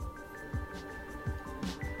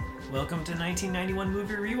Welcome to 1991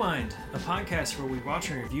 Movie Rewind, a podcast where we watch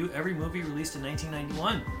and review every movie released in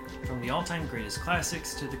 1991, from the all-time greatest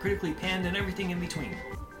classics to the critically panned and everything in between.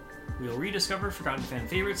 We will rediscover forgotten fan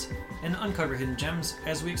favorites and uncover hidden gems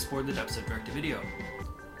as we explore the depths of direct-to-video.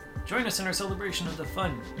 Join us in our celebration of the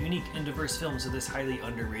fun, unique, and diverse films of this highly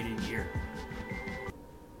underrated year.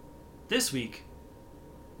 This week,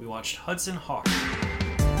 we watched Hudson Hawk.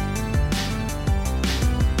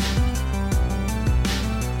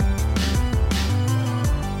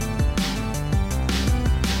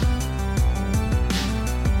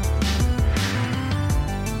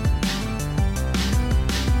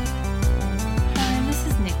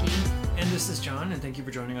 Thank you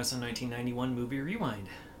for joining us on 1991 Movie Rewind.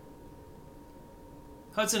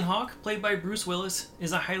 Hudson Hawk, played by Bruce Willis,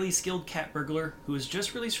 is a highly skilled cat burglar who is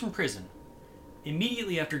just released from prison.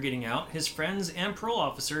 Immediately after getting out, his friends and parole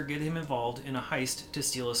officer get him involved in a heist to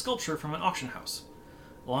steal a sculpture from an auction house.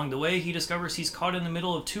 Along the way, he discovers he's caught in the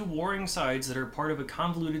middle of two warring sides that are part of a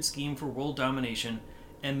convoluted scheme for world domination,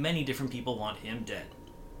 and many different people want him dead.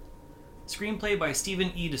 Screenplay by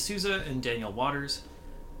Stephen E. D'Souza and Daniel Waters.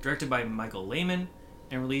 Directed by Michael Lehman,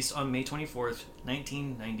 and released on May 24th,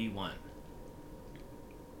 1991.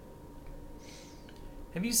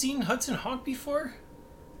 Have you seen Hudson Hawk before?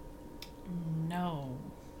 No.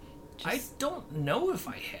 I don't know if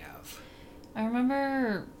I have. I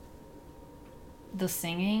remember the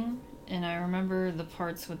singing, and I remember the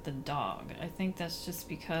parts with the dog. I think that's just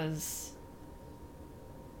because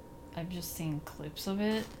I've just seen clips of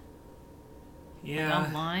it. Yeah.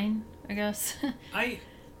 Online, I guess.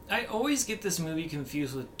 I always get this movie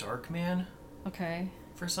confused with Darkman. Okay.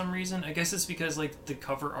 For some reason. I guess it's because, like, the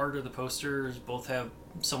cover art or the posters both have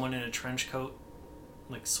someone in a trench coat,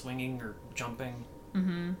 like, swinging or jumping.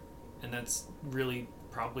 Mm-hmm. And that's really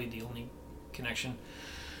probably the only connection.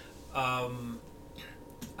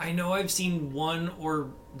 I know I've seen one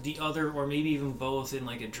or the other, or maybe even both, in,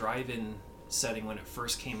 like, a drive-in setting when it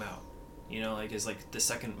first came out. You know, like, as, like, the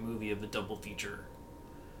second movie of the double feature.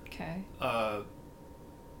 Okay.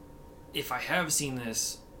 If I have seen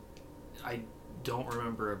this, I don't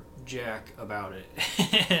remember a jack about it.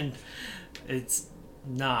 And it's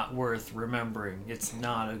not worth remembering. It's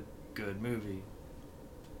not a good movie.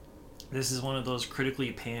 This is one of those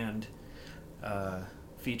critically panned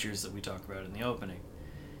features that we talk about in the opening.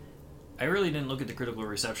 I really didn't look at the critical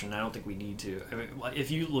reception. I don't think we need to. I mean,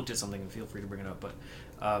 if you looked at something, feel free to bring it up. But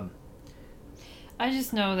I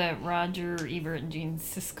just know that Roger Ebert and Gene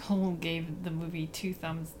Siskel gave the movie 2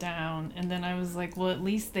 thumbs down, and then I was like, well, at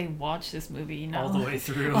least they watched this movie, not all the way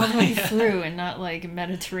through. All the way through, and not like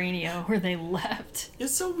Mediterranean where they left.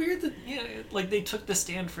 It's so weird that like they took the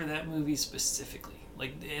stand for that movie specifically.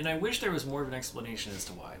 Like, and I wish there was more of an explanation as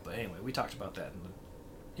to why. But anyway, we talked about that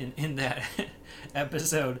in that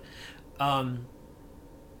episode.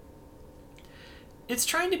 It's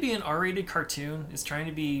trying to be an R-rated cartoon. It's trying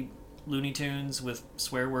to be Looney Tunes with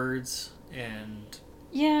swear words and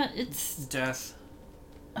it's death.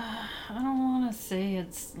 I don't want to say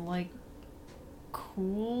it's like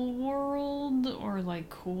Cool World, or like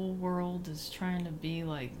Cool World is trying to be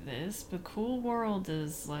like this, but Cool World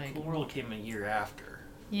is like... Cool World came a year after.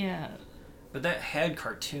 Yeah. But that had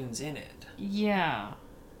cartoons in it. Yeah.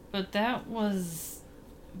 But that was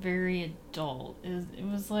very adult. It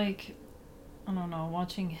was like, I don't know,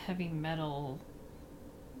 watching heavy metal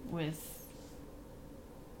with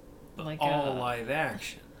like all live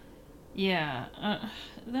action. Yeah,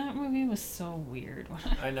 that movie was so weird.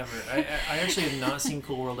 I actually have not seen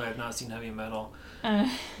Cool World. I have not seen Heavy Metal.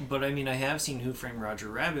 But I mean, I have seen Who Framed Roger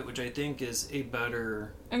Rabbit, which I think is a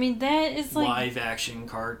better. I mean, that is like live action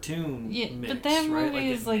cartoon. Mix, but that movie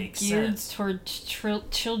right? is like geared towards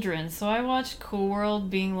children. So I watched Cool World,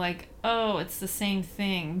 being like, oh, it's the same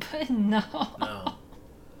thing, but no. No.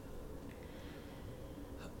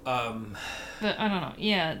 But I don't know.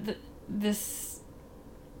 Yeah, this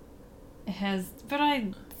has... But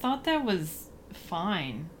I thought that was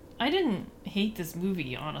fine. I didn't hate this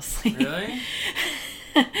movie, honestly. Really?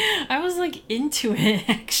 I was, like, into it,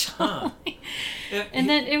 actually. Huh. And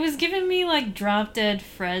then it was giving me, like, Drop Dead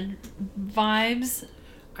Fred vibes.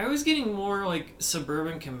 I was getting more, like,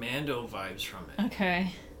 Suburban Commando vibes from it.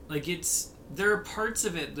 Okay. Like, there are parts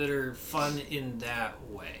of it that are fun in that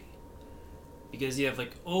way. Because you have,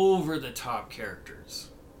 like, over-the-top characters.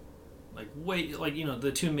 Like,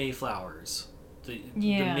 the two Mayflowers. The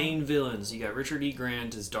main villains. You got Richard E.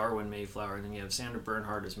 Grant as Darwin Mayflower, and then you have Sandra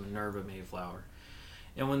Bernhard as Minerva Mayflower.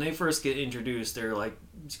 And when they first get introduced, they're, like,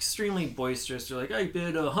 extremely boisterous. They're like, I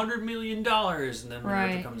bid $100 million. And then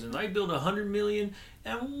Minerva comes in, I bid $100 million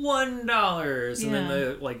and $1. And then Yeah.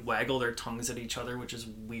 they like waggle their tongues at each other, which is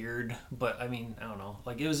weird. But I mean, I don't know.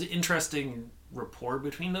 Like it was an interesting rapport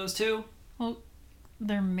between those two. Well,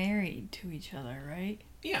 they're married to each other, right?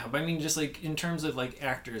 Yeah, but I mean, just like in terms of like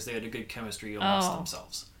actors, they had a good chemistry amongst Oh.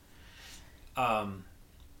 themselves.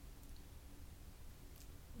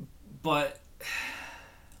 But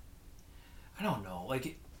I don't know.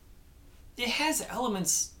 Like it has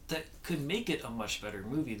elements that could make it a much better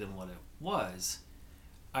movie than what it was.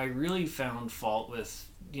 I really found fault with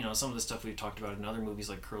some of the stuff we've talked about in other movies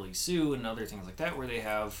like Curly Sue and other things like that, where they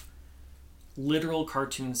have literal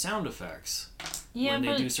cartoon sound effects Yeah, when they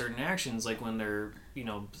but do certain actions, like when they're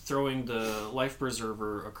throwing the life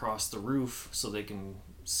preserver across the roof so they can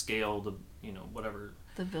scale the whatever,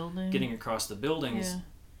 the building. getting across the buildings.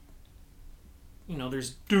 Yeah.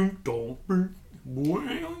 There's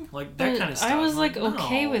like that But kind of stuff. I was I'm like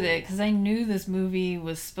okay no. with it because I knew this movie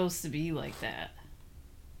was supposed to be like that.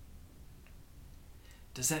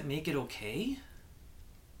 Does that make it okay?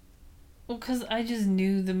 Well, because I just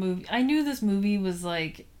knew the movie. I knew this movie was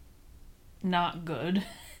like not good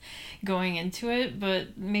going into it,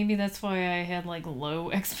 but maybe that's why I had like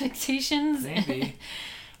low expectations. Maybe.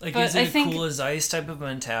 Like, But is it I a think- cool as ice type of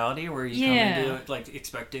mentality where you come Yeah. into it like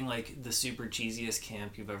expecting like the super cheesiest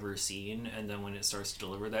camp you've ever seen, and then when it starts to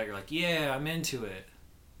deliver that, you're like, yeah, I'm into it.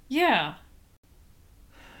 Yeah,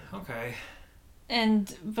 Okay.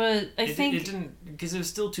 but I it think didn't, because it was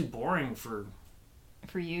still too boring for.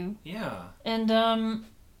 for you. Yeah. And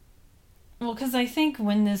well, because I think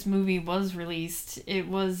when this movie was released, it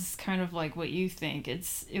was kind of like what you think.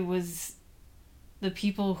 It was the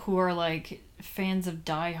people who are like fans of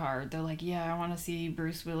Die Hard. They're like, yeah, I want to see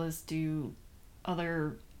Bruce Willis do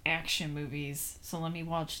other action movies, so let me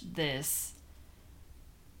watch this.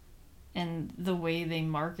 And the way they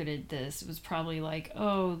marketed this was probably like,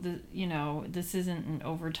 oh, this isn't an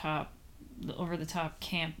over the top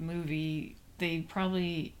camp movie. They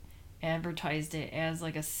probably advertised it as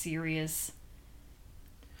like a serious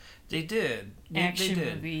They did. action they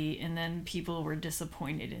did. movie, and then people were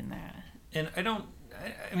disappointed in that. And I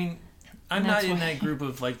mean, I'm And not that's in why- that group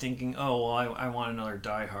of like thinking, oh, well, I want another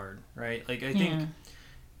Die Hard, right? Like, I think Yeah.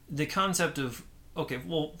 the concept of, okay,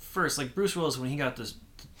 well, first, like Bruce Willis, when he got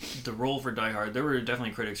the role for Die Hard, there were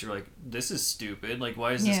definitely critics who were like, this is stupid. Like,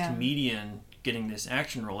 why is this Yeah. comedian getting this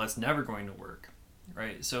action role? That's never going to work,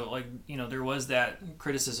 right? So, like, there was that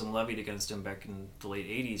criticism levied against him back in the late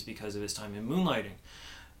 80s because of his time in Moonlighting.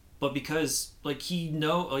 But because, like,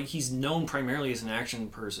 he's known primarily as an action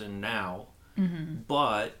person now,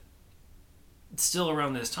 but still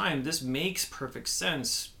around this time, this makes perfect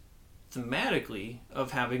sense thematically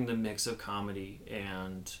of having the mix of comedy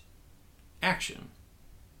and action.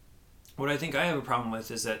 What I think I have a problem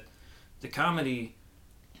with is that the comedy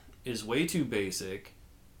is way too basic,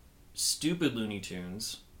 stupid Looney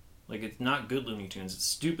Tunes. Like, it's not good Looney Tunes, it's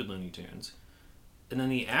stupid Looney Tunes. And then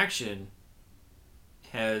the action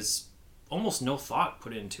has almost no thought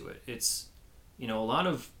put into it. It's, a lot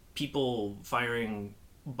of people firing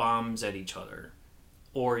bombs at each other.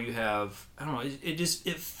 Or you have, I don't know,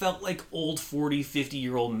 it felt like old 40,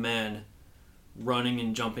 50-year-old men running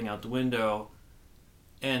and jumping out the window.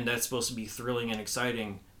 And that's supposed to be thrilling and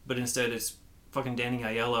exciting. But instead it's fucking Danny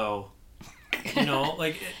Aiello.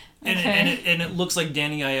 Like, and it looks like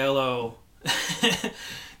Danny Aiello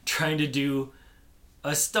trying to do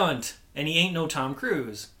a stunt. And he ain't no Tom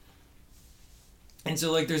Cruise. And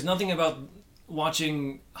so, like, there's nothing about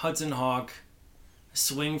watching Hudson Hawk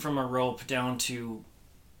swing from a rope down to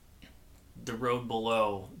the road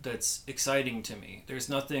below that's exciting to me. There's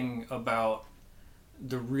nothing about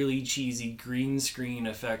the really cheesy green screen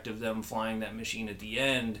effect of them flying that machine at the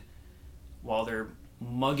end while they're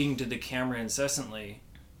mugging to the camera incessantly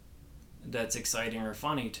that's exciting or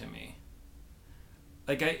funny to me.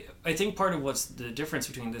 Like, I think part of what's the difference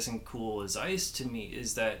between this and Cool as Ice to me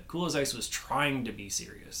is that Cool as Ice was trying to be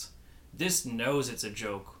serious. This knows it's a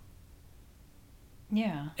joke.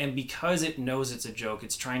 Yeah. And because it knows it's a joke,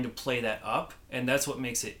 it's trying to play that up, and that's what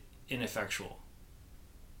makes it ineffectual.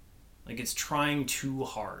 Like, it's trying too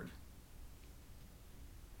hard.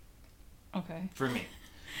 Okay. For me.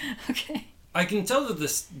 Okay. I can tell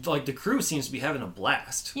that the crew seems to be having a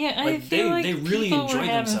blast. Yeah, I Like, feel like they really people enjoy were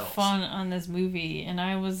having themselves. fun on this movie, and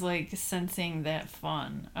I was like sensing that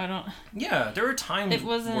fun. I don't. Yeah, there were times It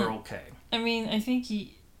wasn't- were okay. I mean, I think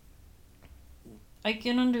I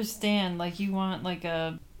can understand, like, you want like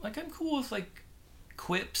a. Like, I'm cool with like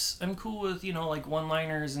quips. I'm cool with, like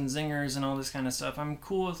one-liners and zingers and all this kind of stuff. I'm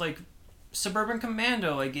cool with like Suburban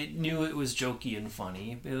Commando. Like, it knew it was jokey and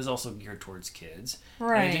funny. It was also geared towards kids.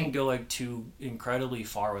 Right. And it didn't go like too incredibly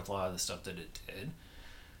far with a lot of the stuff that it did.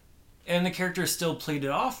 And the character still played it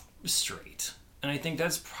off straight. And I think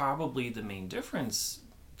that's probably the main difference.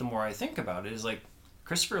 The more I think about it, is like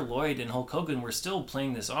Christopher Lloyd and Hulk Hogan were still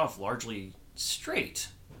playing this off largely straight.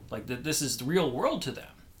 Like this is the real world to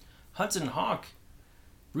them. Hudson Hawk,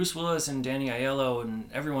 Bruce Willis and Danny Aiello and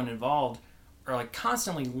everyone involved are like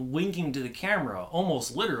constantly winking to the camera,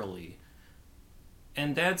 almost literally.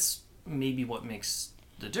 And that's maybe what makes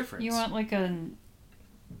the difference. You want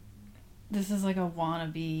this is like a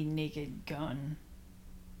wannabe Naked Gun.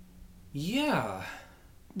 Yeah.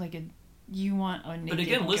 You want a Naked Gun. But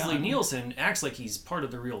again, Leslie Nielsen acts like he's part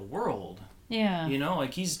of the real world. Yeah. You know,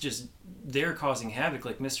 like he's just there causing havoc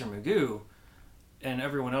like Mr. Magoo, and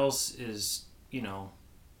everyone else is, you know,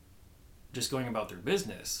 just going about their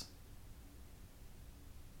business.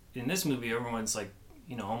 In this movie, everyone's like,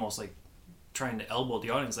 you know, almost like trying to elbow the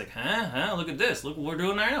audience, like, huh, look at this, look what we're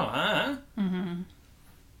doing right now, huh? Mm-hmm.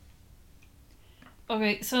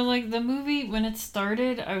 Okay, so like the movie, when it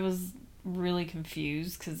started, I was really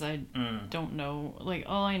confused because I don't know, like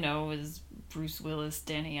all I know is Bruce Willis,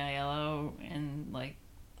 Danny Aiello, and like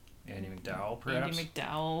Andy McDowell, perhaps. Andy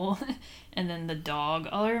McDowell, and then the dog.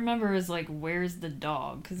 All I remember is like, where's the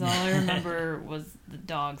dog? Because all I remember was the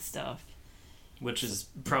dog stuff. Which is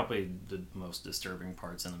probably the most disturbing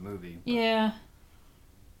parts in the movie. But. Yeah.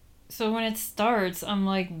 So when it starts, I'm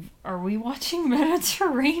like, are we watching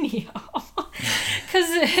Mediterranean? Because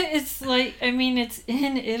it's like, I mean, it's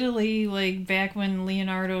in Italy, like back when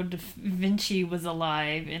Leonardo da Vinci was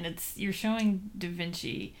alive, and you're showing Da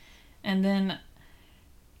Vinci. And then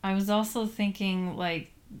I was also thinking,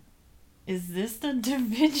 like, is this the Da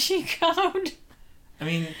Vinci Code? I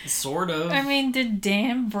mean, sort of. I mean, did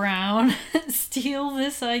Dan Brown steal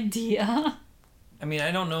this idea? I mean,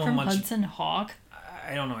 I don't know from much. Hudson Hawk?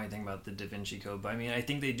 I don't know anything about the Da Vinci Code, but I mean, I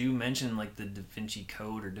think they do mention like the Da Vinci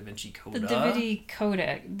Code or Da Vinci Coda. The Da Vinci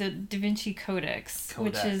Codex, the Da Vinci Codex,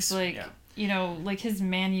 which is like, you know, like his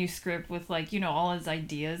manuscript with like, you know, all his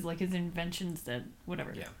ideas, like his inventions that,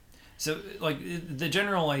 whatever. Yeah. So, like, the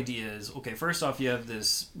general idea is, okay, first off, you have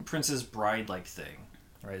this Princess Bride-like thing,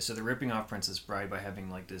 right? So they're ripping off Princess Bride by having,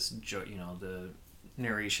 like, this, you know, the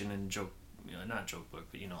narration and joke, you know, not joke book,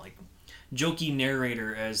 but, you know, like, jokey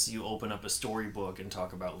narrator as you open up a storybook and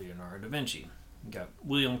talk about Leonardo da Vinci. You got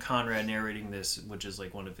William Conrad narrating this, which is,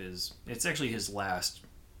 like, one of his, it's actually his last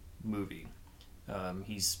movie.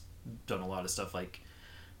 He's done a lot of stuff like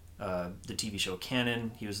the TV show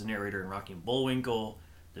Cannon. He was the narrator in Rocky and Bullwinkle,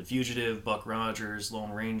 The Fugitive, Buck Rogers,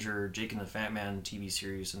 Lone Ranger, Jake and the Fat Man TV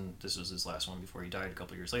series, and this was his last one before he died a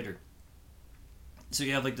couple years later. So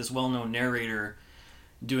you have like this well-known narrator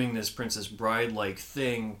doing this Princess Bride-like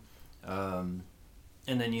thing, and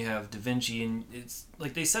then you have Da Vinci, and it's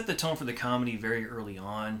like they set the tone for the comedy very early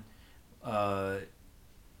on,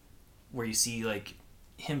 where you see like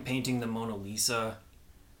him painting the Mona Lisa,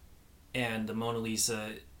 and the Mona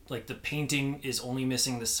Lisa, like the painting is only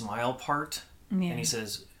missing the smile part. Yeah. And he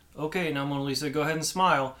says, okay, now Mona Lisa, go ahead and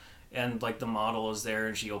smile. And like the model is there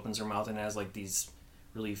and she opens her mouth and has like these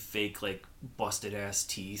really fake, like busted ass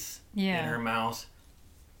teeth in her mouth.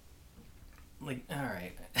 Like, all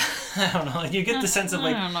right. I don't know. Like, you get the sense of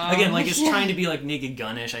like, again, like it's trying to be like Naked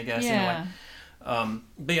Gun-ish, I guess. Yeah. In a way.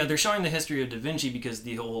 But yeah, they're showing the history of Da Vinci because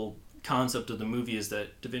the whole concept of the movie is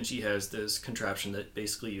that Da Vinci has this contraption that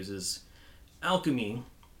basically uses alchemy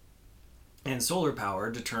and solar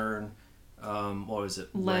power to turn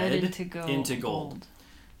lead into gold.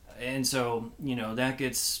 And so, you know, that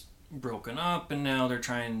gets broken up, and now they're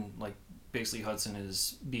trying, like, basically Hudson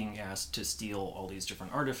is being asked to steal all these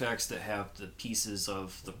different artifacts that have the pieces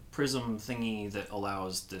of the prism thingy that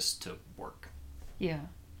allows this to work. Yeah.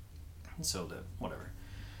 So that, whatever.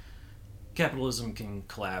 Capitalism can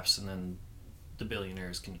collapse, and then the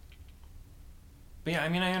billionaires can... But yeah, I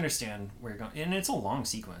mean, I understand where you're going. And it's a long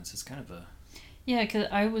sequence. It's kind of a... Yeah, because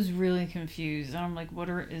I was really confused. I'm like,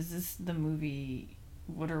 is this the movie?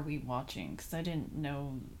 What are we watching? Because I didn't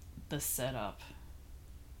know the setup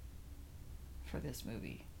for this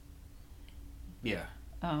movie. Yeah.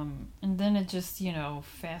 And then it just, you know,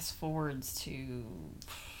 fast forwards to,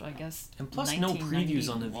 I guess, and plus no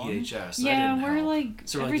previews on the VHS. Yeah, we're like,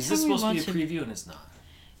 so every like, is this supposed to be a preview? And it's not.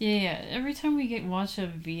 Yeah. Every time we watch a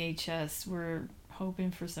VHS, we're hoping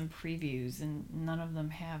for some previews, and none of them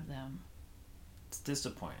have them. It's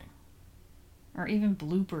disappointing. Or even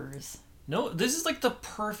bloopers. No, this is like the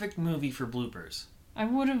perfect movie for bloopers. I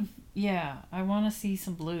would have, I want to see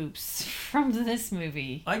some bloops from this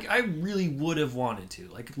movie. I really would have wanted to.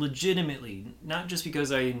 Like, legitimately. Not just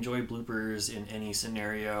because I enjoy bloopers in any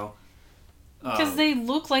scenario. Because they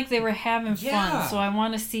look like they were having Yeah. fun, so I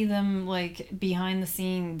want to see them like behind the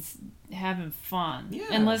scenes having fun. Yeah.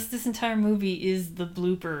 Unless this entire movie is the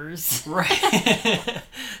bloopers. Right.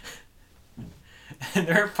 And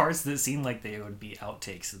there are parts that seem like they would be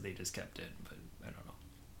outtakes that they just kept in, but I don't know.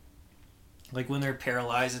 Like when they're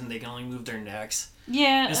paralyzed and they can only move their necks.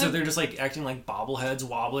 Yeah. And so they're just like acting like bobbleheads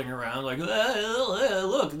wobbling around like,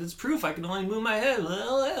 look, it's proof I can only move my head.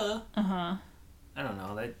 Uh-huh. I don't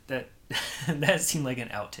know. That that seemed like an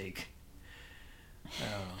outtake.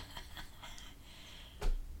 I don't know.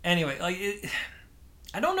 Anyway, like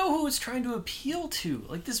I don't know who it's trying to appeal to.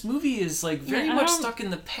 Like this movie is like very much stuck in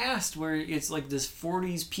the past where it's like this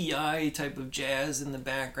 40s PI type of jazz in the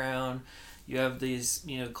background. You have these,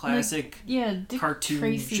 classic Dick cartoon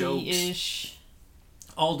Tracy-ish. jokes.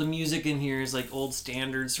 All the music in here is like old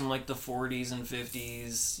standards from like the 40s and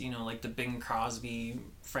 50s, like the Bing Crosby,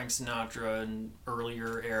 Frank Sinatra and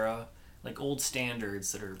earlier era, like old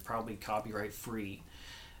standards that are probably copyright free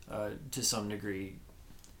to some degree.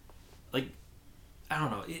 Like, I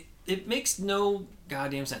don't know, it makes no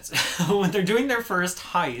goddamn sense. When they're doing their first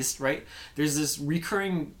heist, right, there's this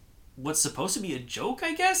recurring, what's supposed to be a joke,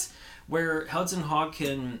 I guess, where Hudson Hawk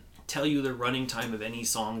can tell you the running time of any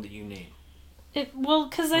song that you name.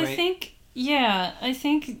 Because I think,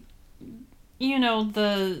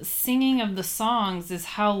 the singing of the songs is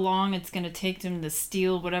how long it's going to take them to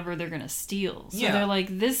steal whatever they're going to steal. So they're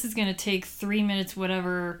like, this is going to take 3 minutes,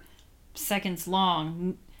 whatever seconds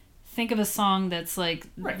long. Think of a song that's like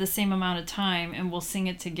the same amount of time and we'll sing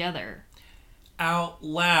it together. Out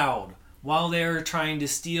loud while they're trying to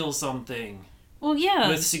steal something. Well, yeah.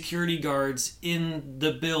 With security guards in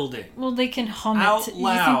the building. Well, they can hum out it.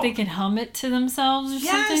 Loud. You think they can hum it to themselves or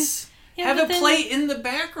something? Yes! Yeah, have it play in the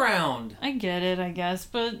background. I get it, I guess,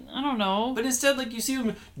 but I don't know. But instead, like, you see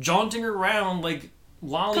them jaunting around, like,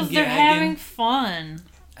 lollygagging. Because they're having fun.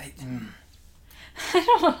 I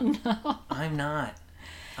don't know.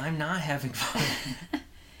 I'm not having fun.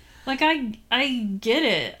 Like, I get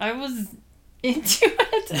it. I was into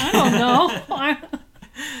it. I don't know.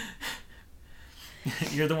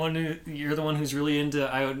 You're the one who's really into,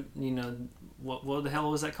 what the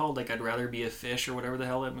hell was that called? Like, I'd rather be a fish or whatever the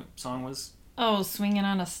hell that song was. Oh, Swinging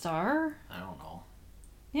on a Star? I don't know.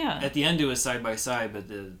 Yeah. At the end it was Side by Side, but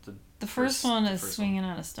the first one is Swinging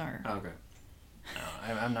on a Star. Oh, okay. No,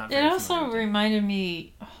 I'm not. It also reminded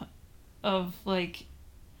me of like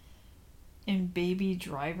in Baby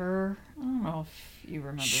Driver. I don't know if you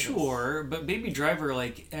remember. Sure, but Baby Driver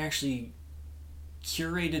like actually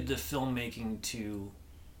curated the filmmaking to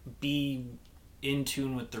be in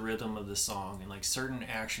tune with the rhythm of the song, and like certain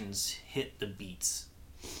actions hit the beats.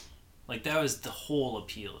 Like that was the whole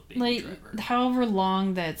appeal of Baby Driver. However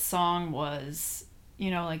long that song was,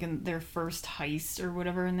 like in their first heist or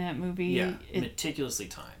whatever in that movie. Yeah, meticulously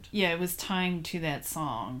timed. Yeah, it was timed to that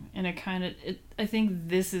song, and I think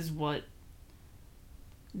this is what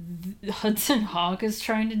Hudson Hawk is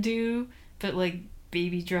trying to do, but like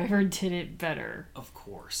Baby Driver did it better. Of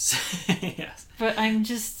course. Yes. But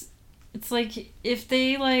it's like if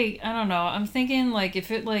they like, I don't know, I'm thinking like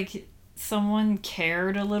if it like someone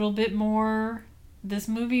cared a little bit more, this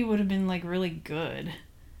movie would have been like really good.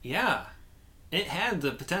 Yeah. It had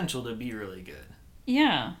the potential to be really good.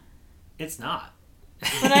 Yeah. It's not.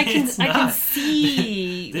 But I can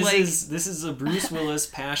see this is a Bruce Willis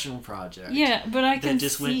passion project. Yeah, but I can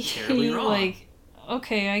just see went terribly wrong. Like,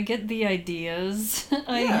 okay, I get the ideas.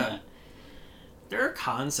 Yeah. There are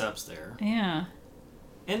concepts there. Yeah.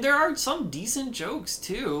 And there are some decent jokes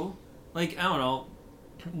too. Like, I don't know,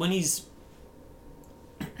 when he's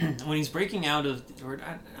breaking out of, or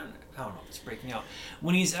I don't know if it's breaking out.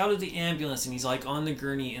 When he's out of the ambulance and he's like on the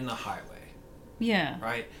gurney in the highway. Yeah.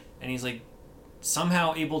 Right? And he's like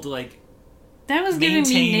somehow able to like that was giving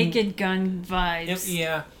me Naked Gun vibes.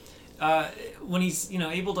 Yeah. When he's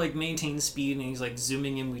able to like maintain speed and he's like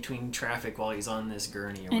zooming in between traffic while he's on this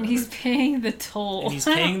gurney or whatever. And he's paying the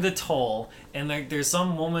toll. And like there's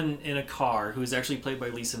some woman in a car who's actually played by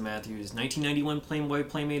Lisa Matthews, 1991 Playboy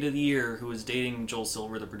Playmate of the Year, who was dating Joel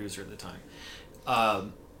Silver, the producer at the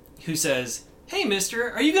time, who says, "Hey,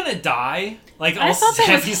 mister, are you gonna die?" Like, I thought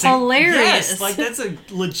that was hilarious. Yes, like that's a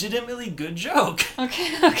legitimately good joke.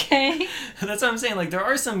 Okay. That's what I'm saying. Like, there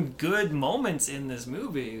are some good moments in this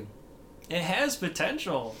movie. It has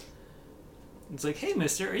potential. It's like, "Hey,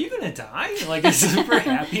 mister, are you gonna die?" Like, I'm super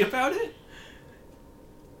happy about it.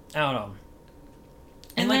 I don't know.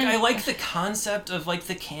 And like, I like the concept of like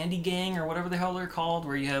the Candy Gang or whatever the hell they're called,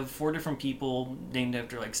 where you have 4 different people named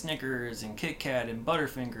after like Snickers and Kit Kat and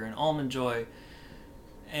Butterfinger and Almond Joy,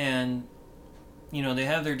 and they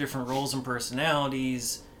have their different roles and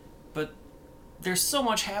personalities, but there's so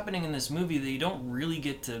much happening in this movie that you don't really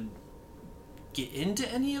get to get into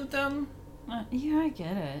any of them. Yeah, I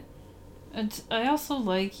get it. I also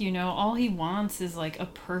like, all he wants is like a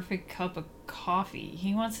perfect cup of coffee.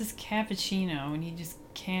 He wants his cappuccino and he just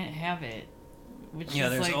can't have it. Which Yeah,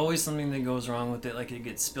 is there's like, always something that goes wrong with it, like it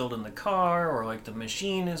gets spilled in the car, or like the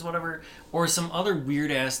machine is whatever, or some other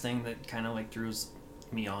weird ass thing that kind of like throws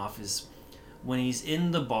me off is when he's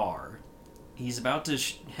in the bar, he's about to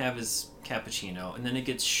have his cappuccino, and then it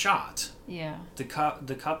gets shot. Yeah. The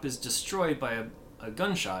cup is destroyed by a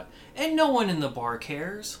gunshot, and no one in the bar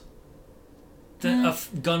cares that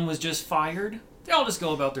a gun was just fired. They all just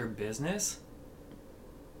go about their business.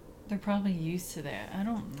 They're probably used to that. I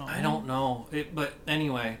don't know. But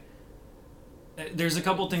anyway, there's a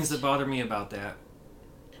couple things that bother me about that.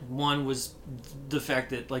 One was the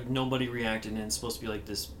fact that like nobody reacted and it's supposed to be like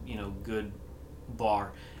this, good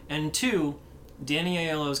bar. And two, Danny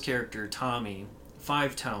Aiello's character, Tommy,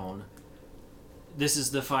 Five Tone. This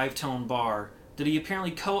is the Five Tone bar that he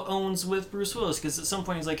apparently co-owns with Bruce Willis, because at some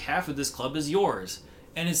point he's like, half of this club is yours.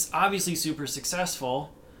 And it's obviously super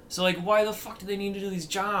successful. So like, why the fuck do they need to do these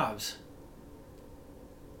jobs?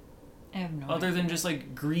 I have no Other idea. than just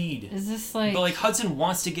like greed. Is this like... But like Hudson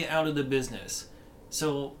wants to get out of the business.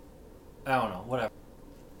 So, I don't know, whatever.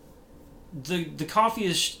 The coffee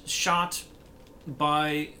is shot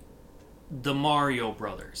by the Mario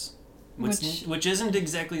brothers. Which isn't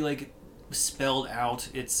exactly like spelled out.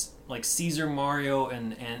 It's like Caesar Mario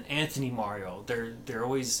and Anthony Mario. They're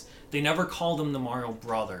always, they never call them the Mario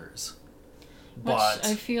brothers. But Which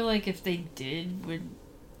I feel like if they did, would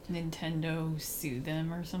Nintendo sue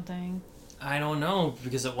them or something? I don't know,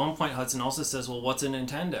 because at one point Hudson also says, well, what's a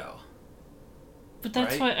Nintendo? But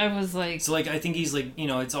that's right? what I was like... So like I think he's like,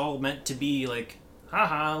 it's all meant to be like,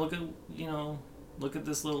 haha, look at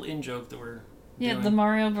this little in-joke that we're doing. The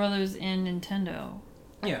Mario Brothers and Nintendo.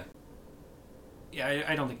 Yeah. Yeah,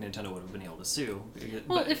 I don't think Nintendo would have been able to sue.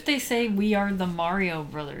 Well, but if they say we are the Mario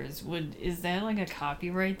Brothers, is that like a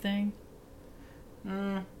copyright thing?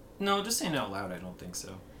 No, just saying it out loud, I don't think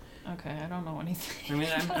so. Okay, I don't know anything. I mean,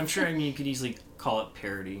 I'm sure. You could easily call it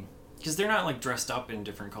parody, because they're not like dressed up in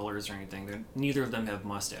different colors or anything. Neither of them have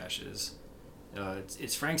mustaches.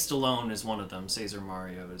 It's Frank Stallone is one of them. Caesar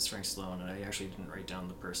Mario is Frank Stallone, and I actually didn't write down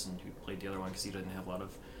the person who played the other one because he didn't have a lot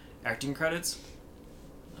of acting credits.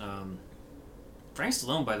 Frank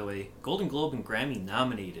Stallone, by the way, Golden Globe and Grammy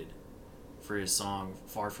nominated for his song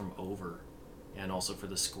 "Far From Over," and also for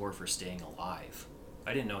the score for "Staying Alive."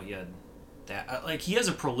 I didn't know he had that. Like, he has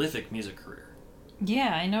a prolific music career.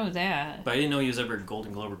 Yeah, I know that. But I didn't know he was ever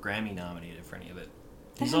Golden Globe or Grammy nominated for any of it.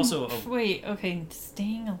 He's also wait, okay,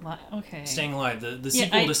 Staying Alive. Okay, Staying Alive, the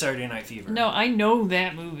sequel to Saturday Night Fever. No, I know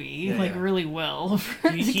that movie really well.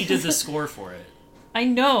 He did the score for it. I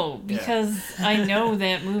know because I know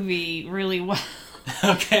that movie really well.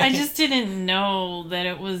 Okay. I just didn't know that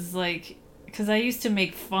it was like, because I used to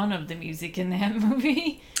make fun of the music in that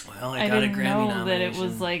movie. Well, I got a Grammy nomination. That it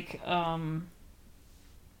was like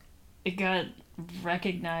it got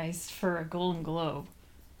recognized for a Golden Globe.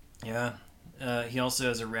 Yeah. He also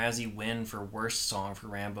has a Razzie win for Worst Song for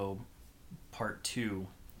Rambo Part 2,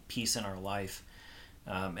 Peace in Our Life.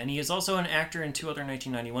 And he is also an actor in two other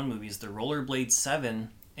 1991 movies, The Rollerblade 7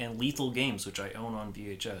 and Lethal Games, which I own on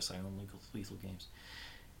VHS. I own Lethal Games.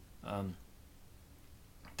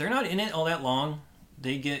 They're not in it all that long.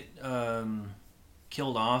 They get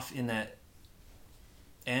killed off in that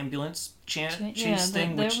ambulance chase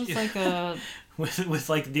thing, which was like a with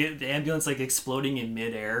like the ambulance like exploding in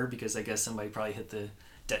midair, because I guess somebody probably hit the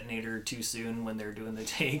detonator too soon when they're doing the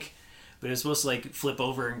take. But it's supposed to like flip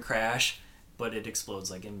over and crash, but it explodes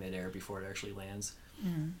like in midair before it actually lands.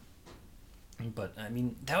 Mm. But I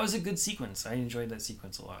mean, that was a good sequence. I enjoyed that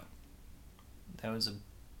sequence a lot. That was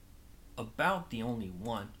about the only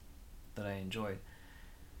one that I enjoyed.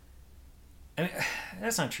 I mean,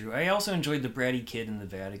 that's not true. I also enjoyed the bratty kid in the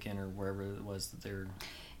Vatican or wherever it was that they're...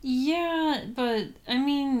 Yeah, but, I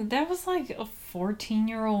mean, that was like a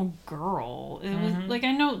 14-year-old girl. It was, like,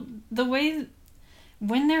 I know the way...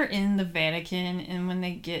 When they're in the Vatican and when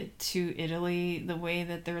they get to Italy, the way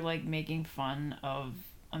that they're, like, making fun of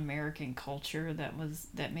American culture,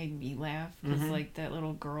 that made me laugh. Because, like, that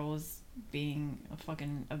little girl was being a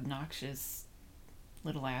fucking obnoxious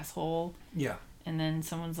little asshole. Yeah. And then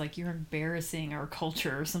someone's like, you're embarrassing our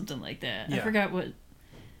culture or something like that. Yeah. I forgot what...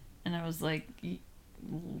 And I was like,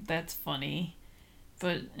 that's funny.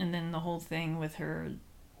 And then the whole thing with her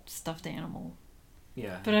stuffed animal.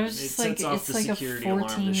 Yeah. But I was just like, it's like a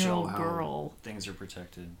 14-year-old girl. Things are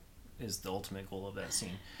protected is the ultimate goal of that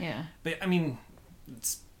scene. Yeah. But, I mean,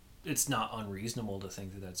 it's not unreasonable to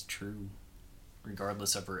think that that's true.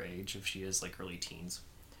 regardless of her age, if she is like early teens.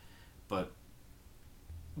 But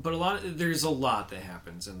there's a lot that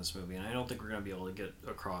happens in this movie, and I don't think we're gonna be able to get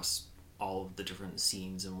across all of the different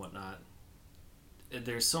scenes and whatnot.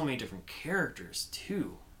 There's so many different characters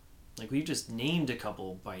too. Like, we've just named a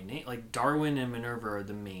couple by name. Like, Darwin and Minerva are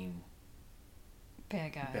the main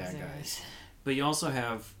bad guys. But you also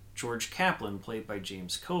have George Kaplan, played by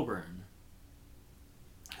James Coburn,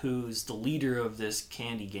 who's the leader of this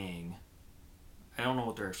candy gang. I don't know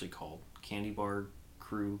what they're actually called. Candy bar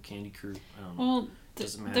crew, candy crew. I don't know. Well,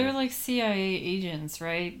 doesn't matter. they're like CIA agents,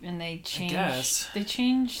 right? And they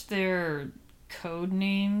change their code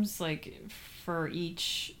names like for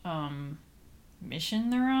each mission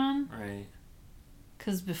they're on. Right.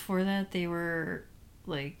 Because before that they were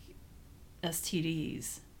like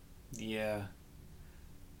STDs. Yeah.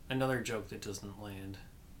 Another joke that doesn't land.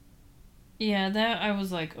 Yeah, that I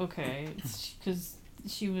was like, okay, because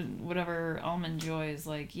she would, whatever Almond Joy is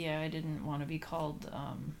like, yeah, I didn't want to be called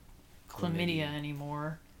chlamydia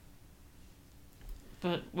anymore.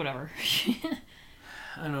 But whatever.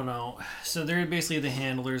 I don't know. So they're basically the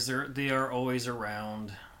handlers. They are always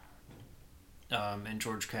around. And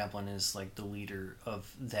George Kaplan is like the leader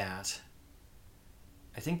of that.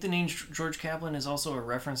 I think the name George Kaplan is also a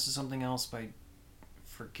reference to something else, but I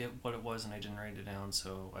forget what it was and I didn't write it down,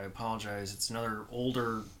 so I apologize. It's another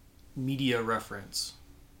older media reference,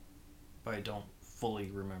 but I don't fully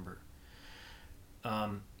remember.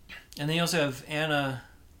 And then you also have Anna,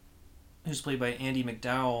 who's played by Andie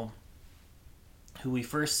MacDowell, who we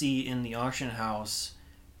first see in the auction house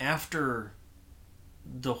after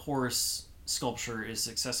the horse sculpture is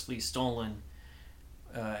successfully stolen.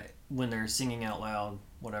 When they're singing out loud,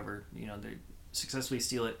 whatever, they successfully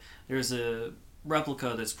steal it. There's a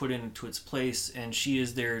replica that's put into its place, and she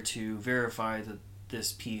is there to verify that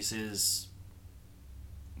this piece is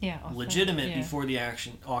legitimate before the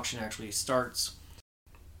auction actually starts.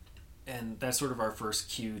 And that's sort of our first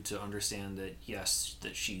cue to understand that, yes,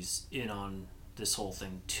 that she's in on this whole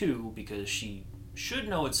thing too, because she should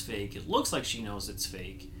know it's fake. It looks like she knows it's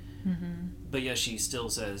fake. Mm-hmm. But yes, she still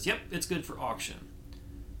says, yep, it's good for auction.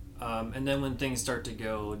 And then when things start to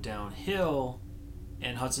go downhill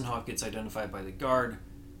and Hudson Hawk gets identified by the guard,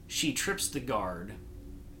 she trips the guard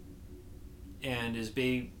and is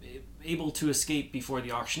able to escape before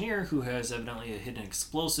the auctioneer, who has evidently a hidden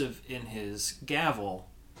explosive in his gavel,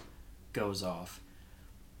 goes off.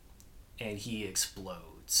 And he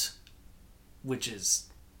explodes. Which is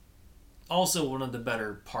also one of the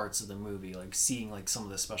better parts of the movie, like seeing like some of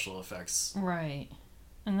the special effects. Right.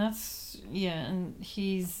 And and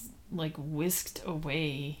he's like whisked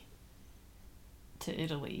away to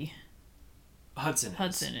Italy. Hudson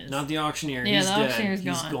is. is. Not the auctioneer. Yeah, he's the dead. auctioneer's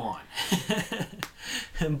He's gone.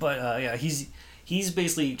 But he's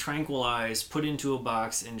basically tranquilized, put into a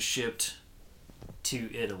box, and shipped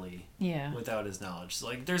to Italy. Yeah. Without his knowledge. So,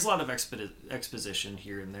 like, there's a lot of exposition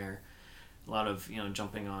here and there. A lot of,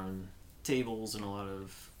 jumping on tables and a lot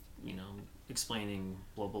of, explaining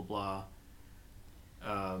blah, blah, blah.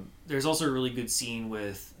 There's also a really good scene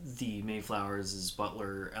with the Mayflowers'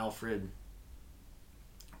 butler, Alfred,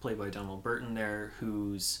 played by Donald Burton there,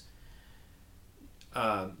 who's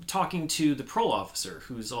talking to the parole officer,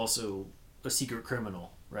 who's also a secret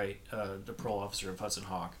criminal, right? The parole officer of Hudson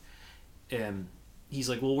Hawk. And he's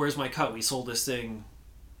like, well, where's my cut? We sold this thing.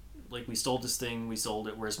 Like, we stole this thing, we sold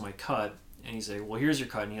it, where's my cut? And he's like, well, here's your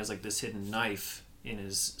cut. And he has, like, this hidden knife in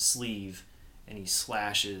his sleeve, and he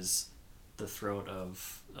slashes the throat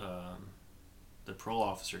of the parole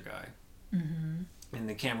officer guy. Mm-hmm. And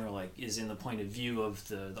the camera, like, is in the point of view of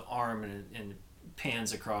the arm, and it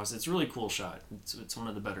pans across. It's a really cool shot. It's one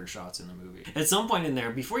of the better shots in the movie. At some point in there,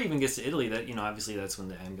 before he even gets to Italy, that, obviously that's when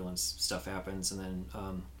the ambulance stuff happens, and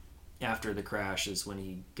then after the crash is when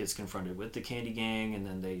he gets confronted with the candy gang, and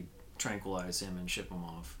then they tranquilize him and ship him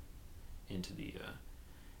off into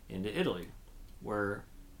Italy, where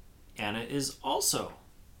Anna is also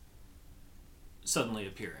suddenly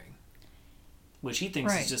appearing, which he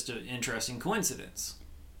thinks is just an interesting coincidence.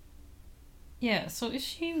 Yeah, so is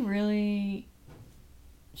she really...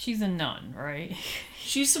 She's a nun, right?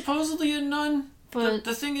 She's supposedly a nun, but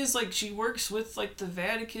the thing is, like, she works with, like, the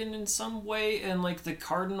Vatican in some way, and, like, the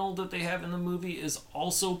cardinal that they have in the movie is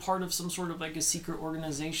also part of some sort of, like, a secret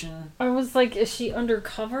organization. I was like, is she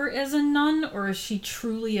undercover as a nun, or is she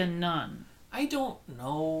truly a nun? I don't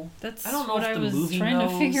know. I don't know what I was trying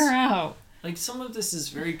to figure out. Like, some of this is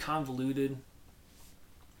very convoluted.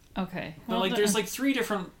 Okay. But, like, there's, like, 3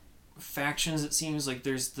 different factions, it seems. Like,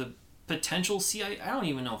 there's the potential CIA. I don't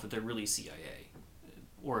even know if they're really CIA.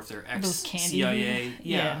 Or if they're ex-CIA.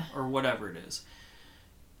 Yeah, or whatever it is.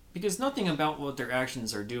 Because nothing about what their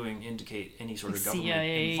actions are doing indicate any sort of government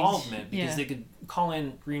CIA, involvement, because yeah. they could call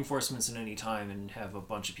in reinforcements at any time and have a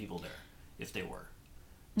bunch of people there if they were.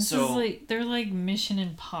 This is like they're like Mission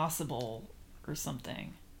Impossible or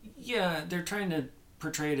something. Yeah, they're trying to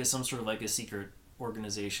portray it as some sort of like a secret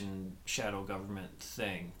organization, shadow government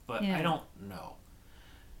thing, but Yeah. I don't know.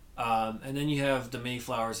 And then you have the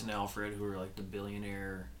Mayflowers and Alfred, who are like the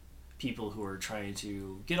billionaire people who are trying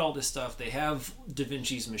to get all this stuff. They have Da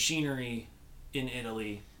Vinci's machinery in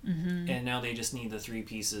Italy, and now they just need the 3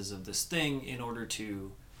 pieces of this thing in order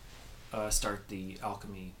to start the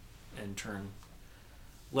alchemy and turn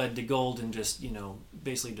lead to gold and just,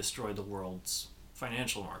 basically destroy the world's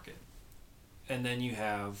financial market. And then you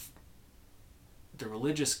have the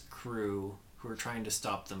religious crew who are trying to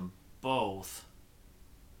stop them both,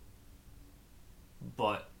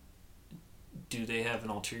 but do they have an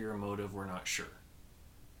ulterior motive? We're not sure.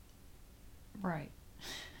 Right.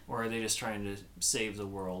 Or are they just trying to save the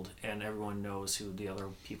world and everyone knows who the other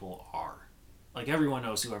people are? Like, everyone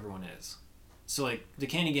knows who everyone is. So, like, the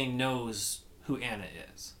Candy Gang knows who Anna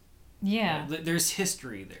is. Yeah. There's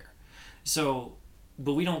history there. So,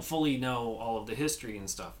 but we don't fully know all of the history and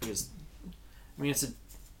stuff because, it's a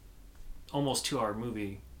almost 2-hour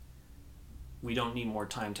movie. We don't need more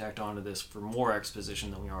time tacked onto this for more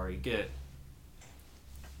exposition than we already get,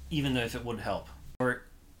 even though if it would help. Or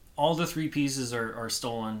all the 3 pieces are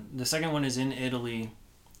stolen. The second one is in Italy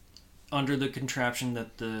under the contraption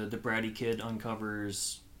that the bratty kid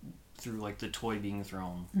uncovers through like the toy being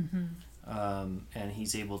thrown. And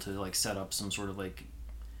he's able to like set up some sort of like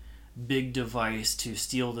big device to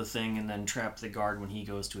steal the thing and then trap the guard when he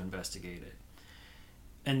goes to investigate it.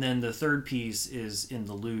 And then the third piece is in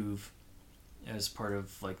the Louvre as part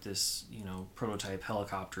of like this, prototype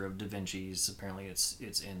helicopter of Da Vinci's. Apparently it's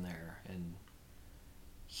in there, and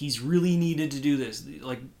he's really needed to do this.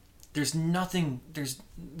 Like, this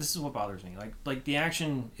is what bothers me. Like the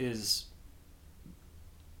action is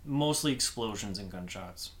mostly explosions and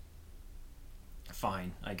gunshots.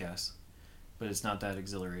 Fine, I guess, but it's not that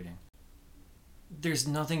exhilarating. There's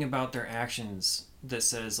nothing about their actions that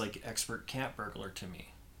says like expert cat burglar to me.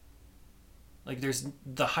 Like, there's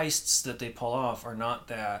the heists that they pull off are not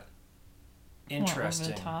that interesting.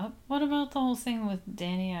 What, over the top? What about the whole thing with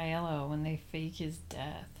Danny Aiello when they fake his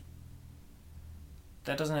death?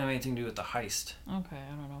 That doesn't have anything to do with the heist. Okay,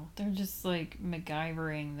 I don't know. They're just like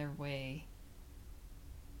MacGyvering their way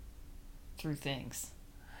through things.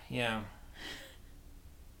 Yeah.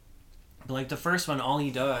 But like the first one, all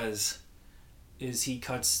he does is he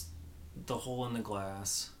cuts the hole in the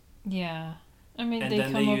glass. Yeah. I mean, and they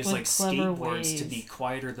then come they up use with like clever skateboards ways to be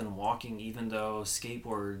quieter than walking, even though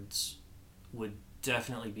skateboards would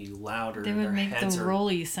definitely be louder. They would their make heads the are,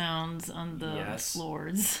 rolly sounds on the Yes.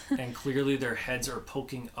 floors. and clearly their heads are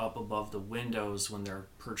poking up above the windows when they're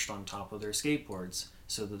perched on top of their skateboards,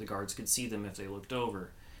 so that the guards could see them if they looked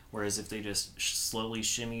over. Whereas if they just slowly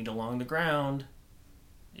shimmied along the ground,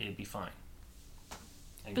 it'd be fine.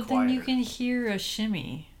 And But quieter. then you can hear a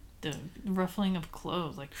shimmy, the ruffling of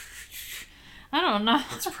clothes, like I don't know.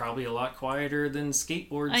 It's probably a lot quieter than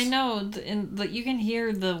skateboards. I know, you can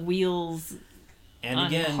hear the wheels. And on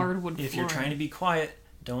again, hardwood if you're flooring. trying to be quiet,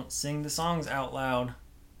 don't sing the songs out loud.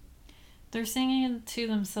 They're singing it to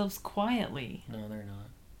themselves quietly. No, they're not.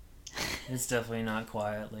 It's definitely not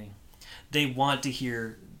quietly. They want to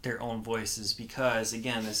hear their own voices because,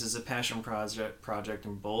 again, this is a passion project,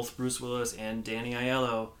 and both Bruce Willis and Danny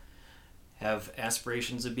Aiello have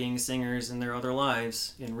aspirations of being singers in their other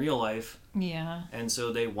lives, in real life, Yeah. and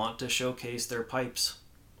so they want to showcase their pipes.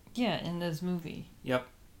 Yeah, in this movie. Yep.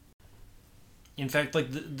 In fact, like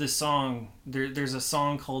the song, there's a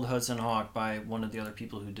song called Hudson Hawk by one of the other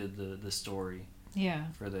people who did the story Yeah.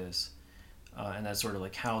 for this. And that's sort of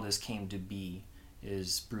like how this came to be,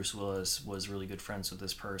 is Bruce Willis was really good friends with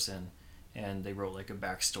this person, and they wrote like a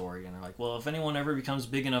backstory, and they're like, well, if anyone ever becomes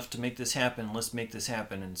big enough to make this happen, let's make this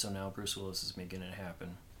happen. And so now Bruce Willis is making it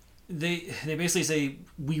happen. They basically say,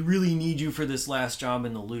 we really need you for this last job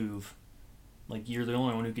in the Louvre. Like, you're the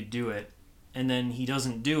only one who could do it. And then he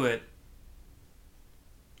doesn't do it.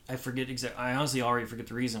 I honestly already forget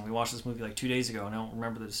the reason. We watched this movie like 2 days ago, and I don't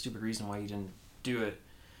remember the stupid reason why he didn't do it.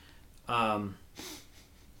 I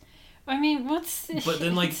mean, But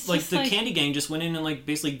then the Candy Gang just went in and like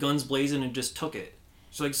basically guns blazing and just took it.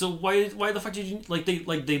 So why the fuck did you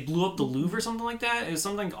they blew up the Louvre or something like that? It was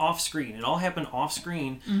something off screen. It all happened off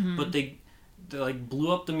screen, but they like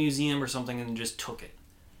blew up the museum or something and just took it.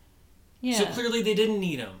 Yeah. So clearly they didn't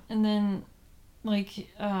need him. And then,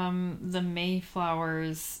 the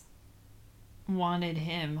Mayflowers wanted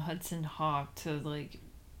him, Hudson Hawk, to,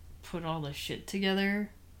 put all the shit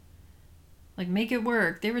together Like, make it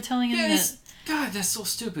work. They were telling him that... God, that's so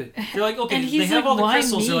stupid. They're like, okay, And they he's have like, all the "Why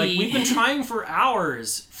crystals. They're like, me?" we've been trying for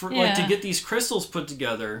hours to Yeah. get these crystals put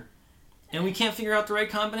together, and we can't figure out the right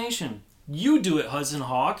combination. You do it, Hudson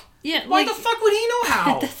Hawk. Yeah, Why like, the fuck would he know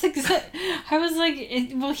how? That's exact. I was like,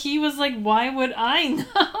 he was like, why would I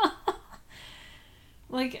know?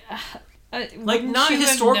 Like, Like, wouldn't not you have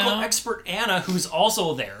historical known? expert Anna, who's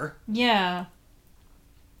also there. Yeah.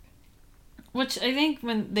 Which I think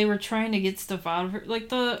when they were trying to get stuff out of her,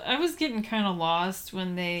 like I was getting kind of lost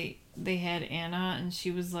when they had Anna and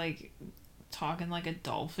she was like talking like a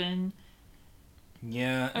dolphin.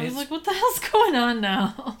 Yeah, I was like, what the hell's going on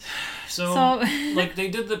now? So, like, they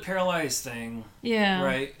did the paralyzed thing, yeah,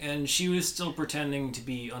 right? And she was still pretending to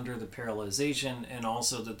be under the paralyzation, and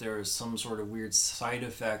also that there was some sort of weird side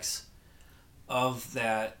effects of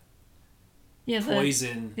that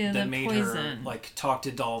poison that made her, like, talk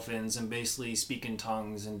to dolphins and basically speak in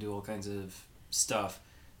tongues and do all kinds of stuff.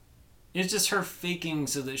 It's just her faking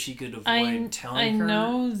so that she could avoid telling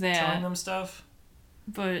them stuff.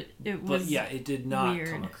 But it did not weird.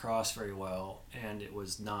 come across very well, and it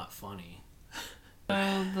was not funny.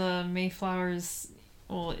 So the Mayflowers,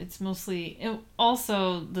 well, it's mostly...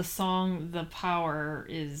 also, the song The Power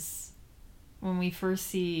is... When we first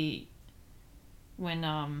see... When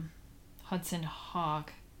Hudson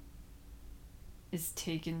Hawk is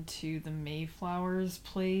taken to the Mayflowers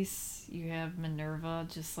place, you have Minerva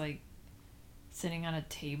just, like, sitting on a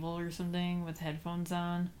table or something with headphones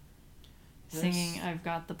on. Singing I've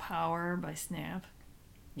Got the Power by Snap.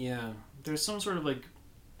 Yeah. There's some sort of, like,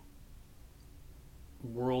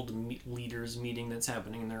 world leaders meeting that's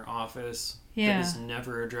happening in their office that is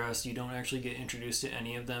never addressed. You don't actually get introduced to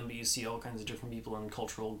any of them, but you see all kinds of different people in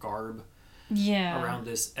cultural garb around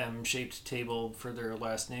this M-shaped table for their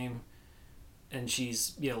last name. And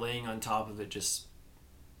she's, laying on top of it just,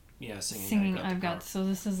 singing I've Got the Power. So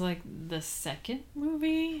this is, like, the second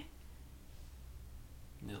movie...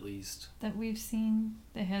 At least. That we've seen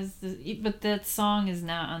that has this, but that song is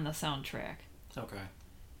not on the soundtrack. Okay.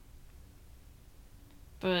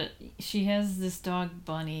 But she has this dog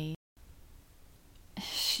Bunny.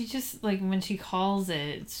 She just, like, when she calls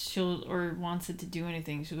it, or wants it to do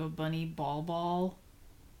anything, she'll go Bunny Ball Ball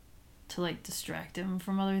to, like, distract him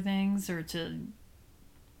from other things or to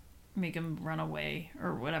make him run away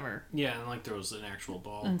or whatever. Yeah, and, like, throws an actual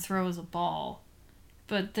ball. And throws a ball.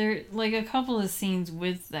 But there, like, a couple of scenes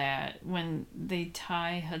with that when they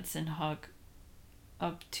tie Hudson Hawk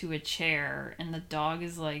up to a chair and the dog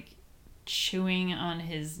is, like, chewing on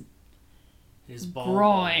his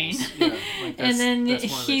groin. Yeah, like and then that's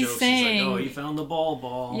one of the he's jokes. saying, He's like, oh, he found the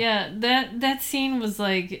ball. Yeah, that scene was,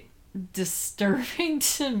 like, disturbing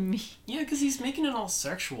to me. Yeah, because he's making it all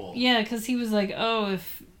sexual. Yeah, because he was like, oh,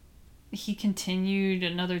 if he continued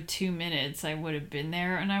another 2 minutes, I would have been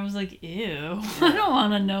there. And I was like, ew, yeah. I don't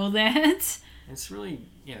want to know that. It's really,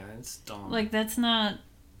 it's dumb. Like, that's not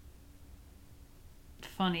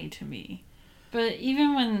funny to me. But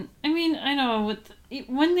even when, I mean, I know,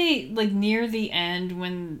 when they, like, near the end,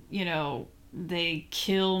 when, they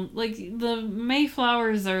kill, like, the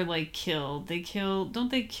Mayflowers are, like, killed.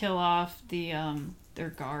 Don't they kill off their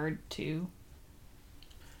guard, too?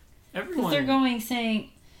 Everyone. Because they're going, saying...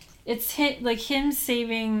 It's him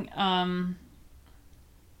saving Anna,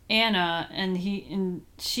 and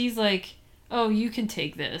she's like, "Oh, you can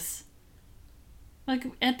take this." Like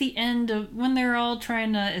at the end of when they're all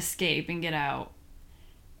trying to escape and get out,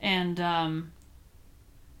 and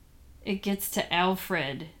it gets to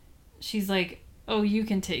Alfred. She's like, "Oh, you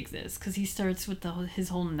can take this," because he starts with his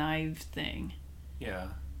whole knife thing. Yeah.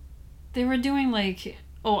 They were doing like,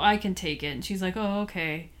 "Oh, I can take it," and she's like, "Oh,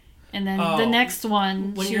 okay." And then the next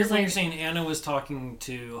one, when you're saying Anna was talking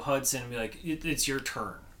to Hudson, be like, it's your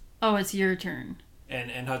turn. Oh, it's your turn.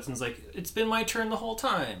 And Hudson's like, it's been my turn the whole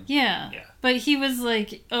time. Yeah. But he was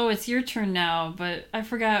like, oh, it's your turn now. But I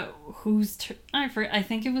forgot whose turn. I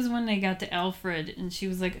think it was when they got to Alfred, and she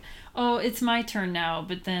was like, oh, it's my turn now.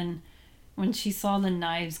 But then when she saw the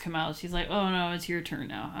knives come out, she's like, oh, no, it's your turn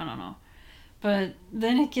now. I don't know. But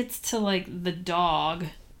then it gets to, like, the dog.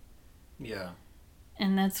 Yeah.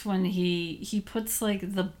 And that's when he puts,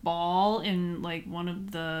 like, the ball in, like, one of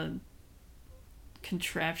the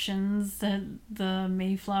contraptions that the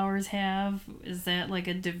Mayflowers have. Is that, like,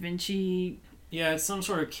 a Da Vinci... Yeah, it's some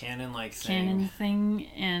sort of cannon-like thing. Cannon thing.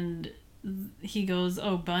 And he goes,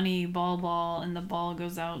 oh, Bunny, ball, and the ball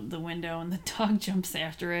goes out the window, and the dog jumps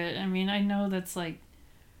after it. I mean, I know that's, like,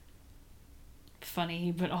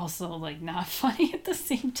 funny, but also, like, not funny at the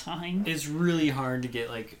same time. It's really hard to get,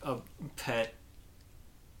 like, a pet...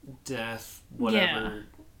 death, whatever,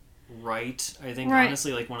 right. I think, Right.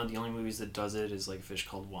 honestly, like, one of the only movies that does it is, like, A Fish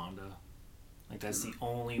Called Wanda. Like, that's the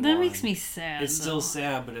only one. That makes me sad. It's though. still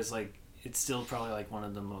sad, but it's, like, it's still probably, like, one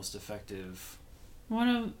of the most effective.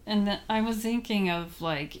 I was thinking of,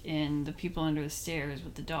 like, in The People Under the Stairs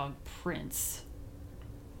with the dog Prince,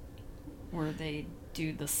 where they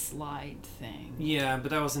do the slide thing. Yeah,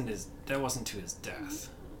 but that wasn't to his death.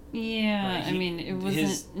 Yeah, Right, I mean, it wasn't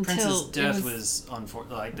his until Prince's death it was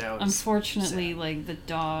like that was unfortunately sad. like the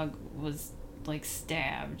dog was like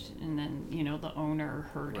stabbed, and then the owner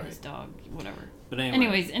hurt his Right. dog, whatever. But anyway,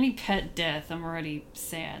 Anyways, any pet death, I'm already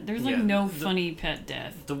sad. There's like Yeah, no the- funny pet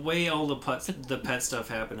death. the way all the pet stuff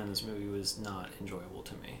happened in this movie was not enjoyable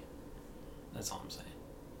to me. That's all I'm saying.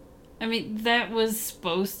 I mean, that was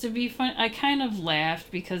supposed to be fun. I kind of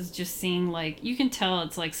laughed because just seeing like you can tell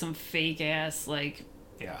it's like some fake ass like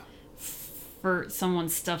Yeah. for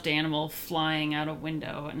someone's stuffed animal flying out a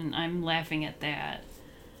window, and I'm laughing at that.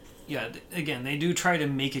 Yeah, again, they do try to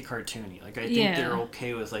make it cartoony. Like, I think Yeah. they're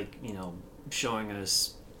okay with, like, showing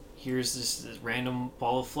us, here's this random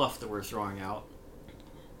ball of fluff that we're throwing out.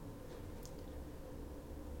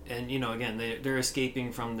 And, again, they're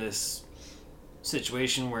escaping from this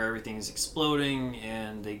situation where everything is exploding,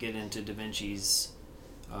 and they get into Da Vinci's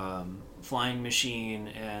flying machine,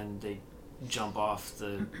 and they jump off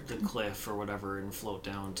the cliff or whatever and float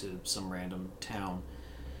down to some random town.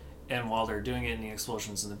 And while they're doing it, and the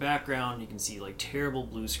explosions in the background, you can see like terrible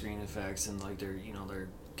blue screen effects, and like they're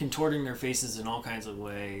contorting their faces in all kinds of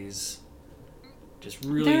ways, just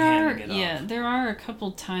really hamming it up. Yeah, there are a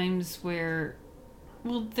couple times where,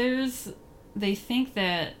 well, they think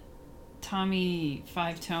that Tommy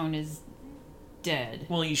Five Tone is dead.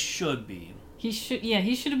 Well, he should be, He should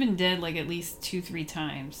have been dead like at least 2-3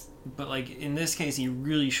 times. but like in this case, he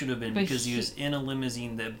really should have been, But because he was in a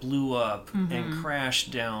limousine that blew up and Mhm.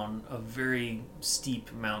 crashed down a very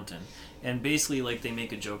steep mountain. And basically, like, they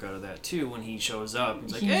make a joke out of that too when he shows up.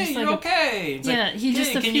 He's like, He "Hey, just, you're like, okay." It's yeah, like, he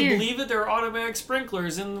just "Hey, can you appeared." believe it? There are automatic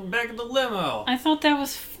sprinklers in the back of the limo. I thought that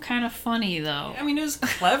was kind of funny though. I mean, it was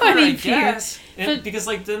clever, Funny, I Peter. guess. But- Because,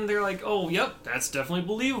 like, then they're like, "Oh, yep, that's definitely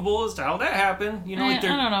believable as to how that happened." Like, I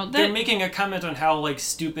they're, don't know. they're That- making a comment on how, like,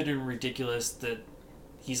 stupid and ridiculous that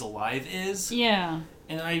he's alive is. Yeah,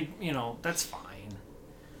 And that's fine.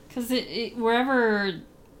 because wherever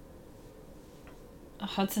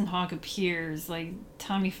Hudson Hawk appears, like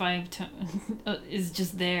Tommy Five is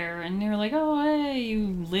just there, and they're like, "Oh, hey,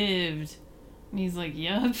 you lived," and he's like,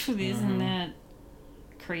 "Yup, isn't Mhm. that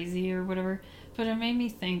crazy or whatever?" But it made me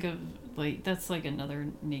think of like that's like another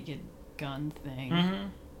Naked Gun thing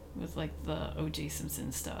Mm-hmm. with like the O.J.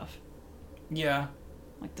 Simpson stuff, Yeah.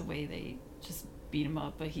 like the way they just beat him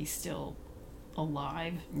up, but he's still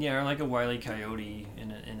alive. Yeah, or like a Wile E. Coyote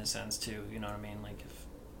in a sense, too. You know what I mean? Like, if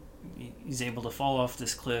he's able to fall off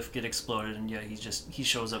this cliff, get exploded, and yet he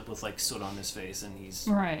shows up with, like, soot on his face, and he's...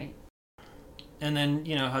 Right. And then,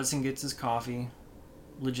 Hudson gets his coffee,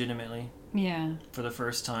 legitimately, Yeah. for the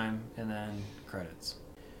first time, and then credits.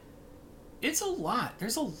 It's a lot.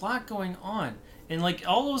 There's a lot going on. And, like,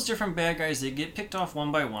 all those different bad guys, they get picked off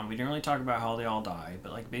one by one. We didn't really talk about how they all die,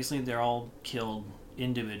 but, like, basically they're all killed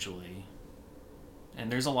individually. And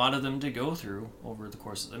there's a lot of them to go through over the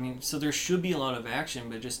course of... I mean, so there should be a lot of action,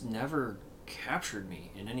 but it just never captured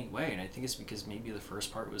me in any way. And I think it's because maybe the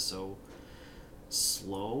first part was so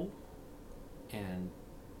slow and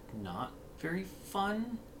not very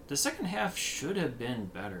fun. The second half should have been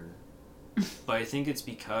better. But I think it's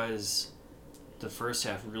because the first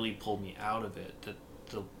half really pulled me out of it that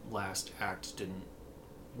the last act didn't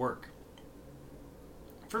work.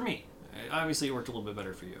 For me. Obviously it worked a little bit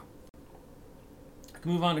better for you. I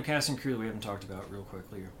can move on to cast and crew that we haven't talked about real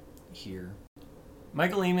quickly here.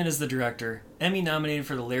 Michael Eamonn is the director, Emmy nominated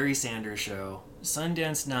for The Larry Sanders Show,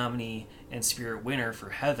 Sundance nominee and Spirit winner for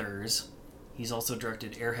Heathers. He's also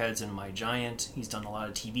directed Airheads and My Giant. He's done a lot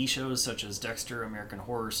of TV shows such as Dexter, American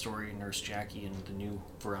Horror Story, Nurse Jackie, and the new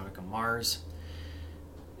Veronica Mars.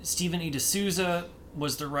 Stephen E. D'Souza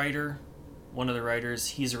was the writer, one of the writers.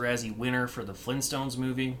 He's a Razzie winner for the Flintstones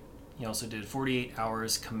movie. He also did 48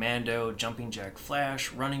 Hours, Commando, Jumping Jack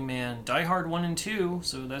Flash, Running Man, Die Hard 1 and 2,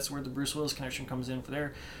 so that's where the Bruce Willis connection comes in for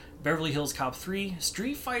there. Beverly Hills Cop 3,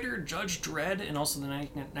 Street Fighter, Judge Dredd, and also the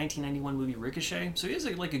 1991 movie Ricochet. So he has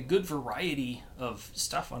a good variety of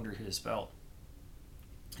stuff under his belt.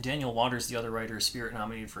 Daniel Waters, the other writer, Spirit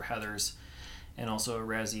nominated for Heathers, and also a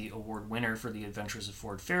Razzie Award winner for The Adventures of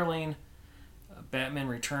Ford Fairlane. Batman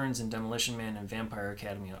Returns and Demolition Man and Vampire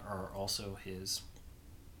Academy are also his.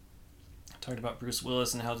 Talked about Bruce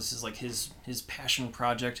Willis and how this is like his passion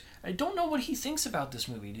project. I don't know what he thinks about this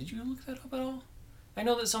movie. Did you look that up at all? I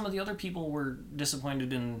know that some of the other people were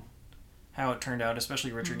disappointed in how it turned out.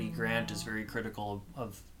 Especially Richard E. Grant is very critical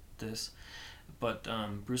of this. But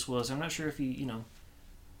Bruce Willis, I'm not sure if he,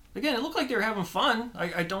 again, it looked like they were having fun.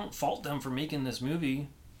 I don't fault them for making this movie.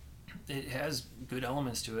 It has good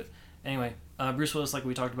elements to it. Anyway, Bruce Willis, like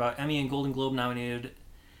we talked about, Emmy and Golden Globe nominated,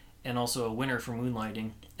 and also a winner for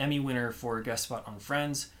Moonlighting. Emmy winner for guest spot on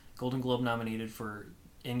Friends. Golden Globe nominated for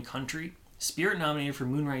In Country. Spirit nominated for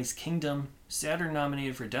Moonrise Kingdom. Saturn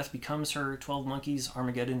nominated for Death Becomes Her, 12 Monkeys,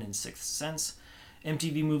 Armageddon, and Sixth Sense.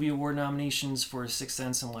 MTV Movie Award nominations for Sixth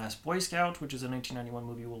Sense and Last Boy Scout, which is a 1991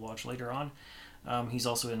 movie we'll watch later on. He's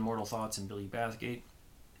also in Mortal Thoughts and Billy Bathgate.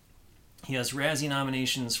 He has Razzie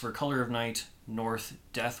nominations for Color of Night, North,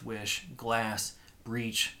 Death Wish, Glass,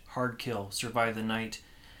 Breach, Hard Kill, Survive the Night.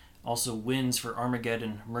 Also wins for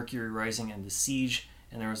Armageddon, Mercury Rising, and The Siege.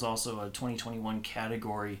 And there was also a 2021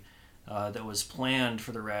 category that was planned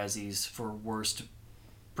for the Razzies for worst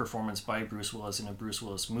performance by Bruce Willis in a Bruce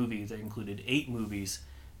Willis movie that included 8 movies,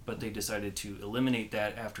 but they decided to eliminate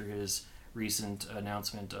that after his recent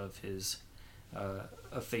announcement of his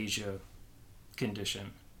aphasia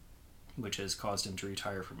condition, which has caused him to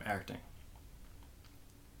retire from acting.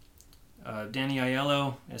 Danny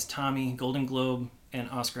Aiello as Tommy, Golden Globe and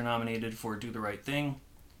Oscar nominated for Do the Right Thing.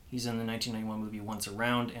 He's in the 1991 movie Once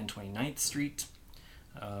Around and 29th Street.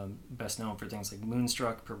 Best known for things like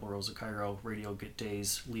Moonstruck, Purple Rose of Cairo, Radio Good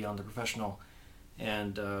Days, Leon the Professional,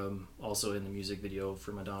 and also in the music video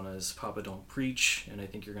for Madonna's Papa Don't Preach. And I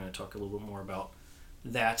think you're going to talk a little bit more about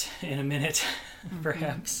that in a minute,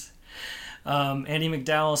 perhaps. Andy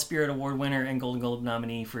McDowell, Spirit Award winner and Golden Globe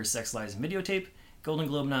nominee for Sex, Lies, and Videotape. Golden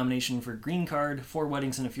Globe nomination for Green Card, 4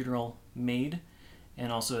 Weddings and a Funeral Made,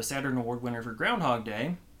 and also a Saturn Award winner for Groundhog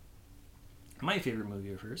Day, my favorite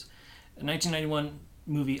movie of hers. A 1991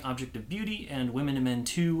 movie Object of Beauty, and Women and Men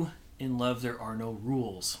 2, In Love There Are No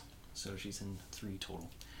Rules. So she's in 3 total.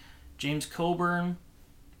 James Coburn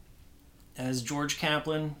as George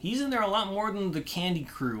Kaplan. He's in there a lot more than the Candy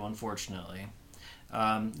Crew, unfortunately.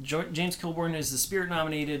 James Coburn is the Spirit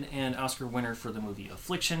nominated and Oscar winner for the movie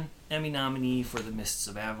Affliction, Emmy nominee for The Mists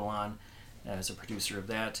of Avalon as a producer of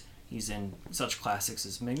that. He's in such classics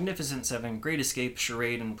as Magnificent Seven, Great Escape,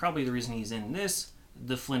 Charade, and probably the reason he's in this,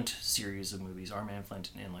 the Flint series of movies, Our Man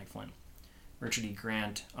Flint and In Like Flint. Richard E.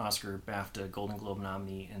 Grant, Oscar, BAFTA, Golden Globe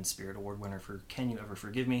nominee, and Spirit Award winner for Can You Ever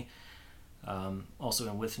Forgive Me? Also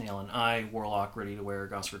in With Nail and I, Warlock, Ready to Wear,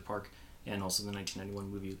 Gosford Park, and also the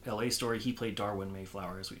 1991 movie L.A. Story. He played Darwin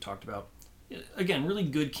Mayflower, as we talked about. Again, really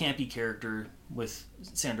good campy character with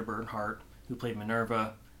Sandra Bernhardt, who played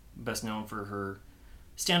Minerva, best known for her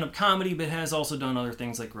stand-up comedy, but has also done other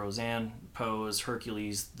things like Roseanne, Pose,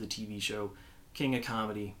 Hercules, the TV show, King of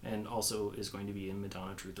Comedy, and also is going to be in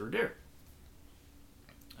Madonna, Truth or Dare.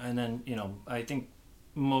 And then, I think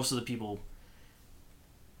most of the people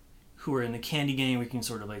who are in the Candy Gang we can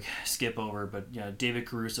sort of like skip over, but David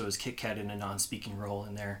Caruso is Kit Kat in a non-speaking role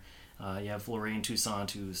in there. You have Lorraine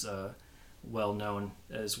Toussaint, who's well known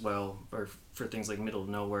as well for things like Middle of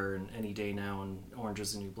Nowhere and Any Day Now and Orange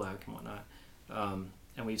is the New Black and whatnot.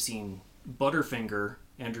 And we've seen Butterfinger,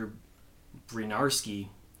 Andrew Bryniarski,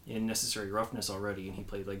 in Necessary Roughness already, and he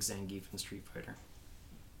played like Zangief in Street Fighter.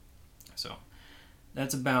 So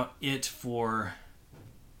that's about it for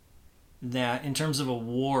that. In terms of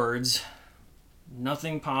awards,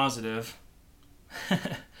 nothing positive.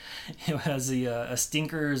 It was a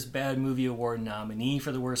Stinker's Bad Movie Award nominee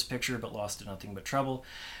for the Worst Picture, but lost to Nothing But Trouble.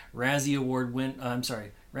 Razzie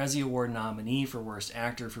Award nominee for Worst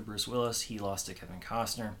Actor for Bruce Willis. He lost to Kevin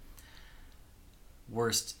Costner.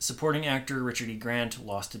 Worst Supporting Actor, Richard E. Grant,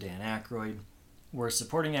 lost to Dan Aykroyd. Worst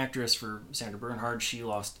Supporting Actress for Sandra Bernhard. She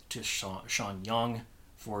lost to Sean Young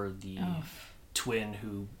for the twin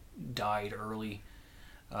who died early.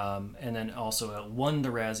 And then also won the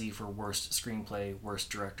Razzie for Worst Screenplay, Worst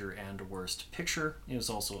Director, and Worst Picture. It was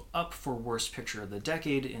also up for Worst Picture of the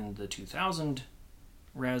Decade in the 2000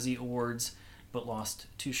 Razzie Awards, but lost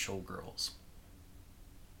to Showgirls.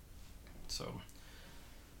 So,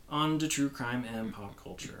 on to true crime and pop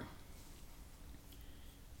culture.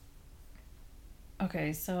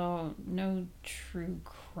 Okay, so no true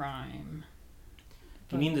crime.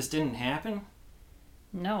 You mean this didn't happen?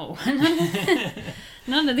 No.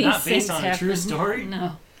 None of these Not things based on happened. a true story?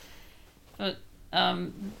 No. But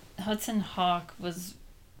Hudson Hawk was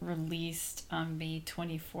released on May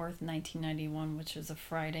 24th, 1991, which was a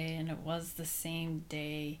Friday, and it was the same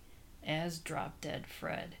day as Drop Dead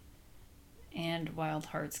Fred and Wild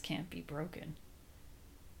Hearts Can't Be Broken.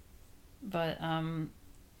 But I'll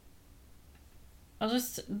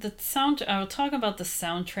talk about the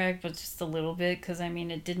soundtrack, but just a little bit, because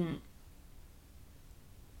it didn't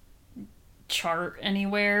chart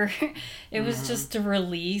anywhere. It was just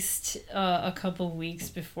released a couple weeks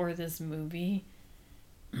before this movie.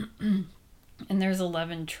 And there's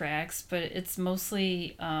 11 tracks, but it's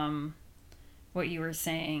mostly what you were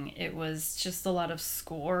saying. It was just a lot of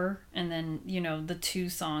score, and then, the two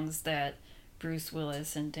songs that Bruce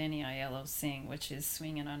Willis and Danny Aiello sing, which is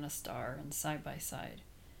Swinging on a Star and Side by Side.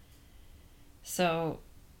 So,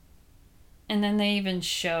 and then they even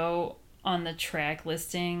show on the track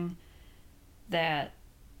listing that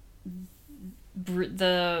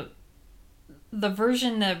the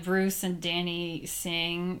version that Bruce and Danny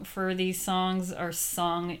sing for these songs are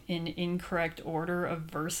sung in incorrect order of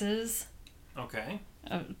verses. Okay.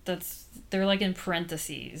 They're like in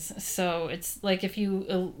parentheses. So it's like if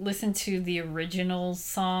you listen to the original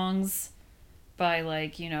songs by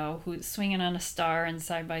who's Swinging on a Star and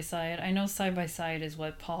Side by Side. I know Side by Side is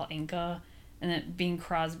what Paul Anka and it Bing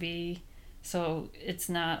Crosby. So it's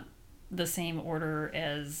not the same order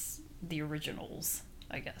as the originals,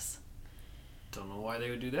 I guess. Don't know why they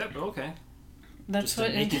would do that, but okay. That's just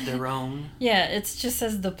to make it their own. Yeah, it's just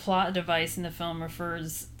as the plot device in the film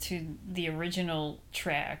refers to the original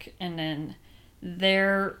track, and then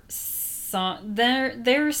their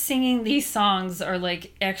singing these songs are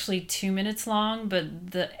actually 2 minutes long,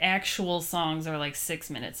 but the actual songs are 6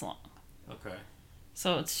 minutes long. Okay.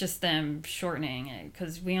 So it's just them shortening it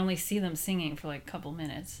because we only see them singing for a couple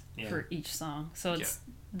minutes for each song. So it's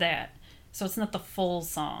that. So it's not the full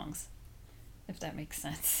songs, if that makes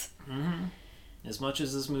sense. Mm-hmm. As much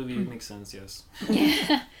as this movie makes sense, yes.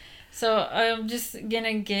 Yeah. So I'm just going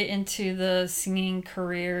to get into the singing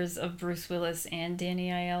careers of Bruce Willis and Danny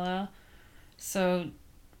Aiello. So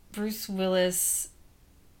Bruce Willis,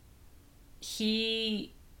 his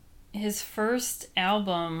first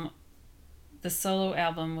album, the solo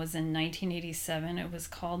album, was in 1987. It was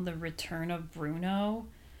called The Return of Bruno.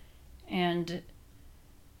 And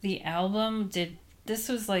the album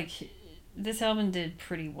this album did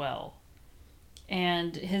pretty well.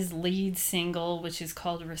 And his lead single, which is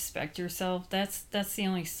called Respect Yourself, that's the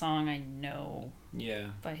only song I know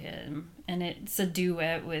by him. And it's a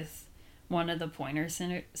duet with one of the Pointer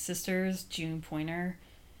sisters, June Pointer.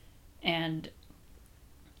 And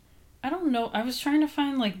I don't know, I was trying to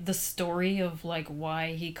find the story of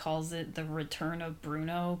why he calls it The Return of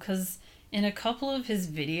Bruno, because in a couple of his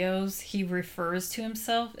videos he refers to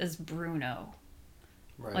himself as Bruno.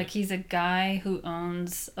 Right. He's a guy who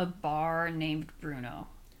owns a bar named Bruno.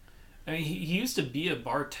 I mean, he used to be a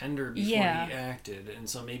bartender before he acted, and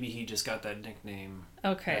so maybe he just got that nickname.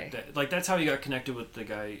 Okay. That's how he got connected with the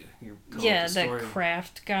guy. That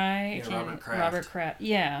Kraft guy. Yeah, Robert Kraft. Robert Kraft.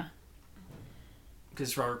 Yeah.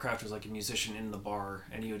 Because Robert Kraft was a musician in the bar,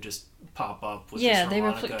 and he would just pop up with his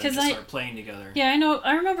harmonica and start playing together. Yeah, I know.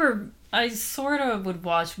 I remember I sort of would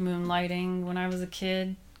watch Moonlighting when I was a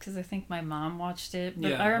kid. Because I think my mom watched it.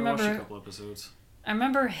 But I watched a couple episodes. I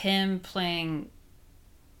remember him playing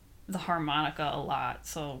the harmonica a lot.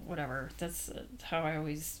 So whatever. That's how I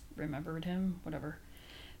always remembered him. Whatever.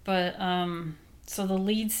 But so the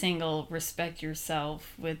lead single, Respect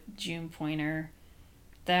Yourself, with June Pointer,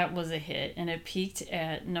 that was a hit. And it peaked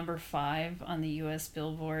at number 5 on the US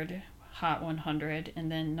Billboard Hot 100.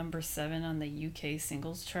 And then number 7 on the UK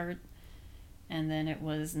singles chart. And then it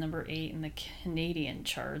was number 8 in the Canadian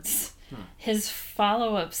charts. His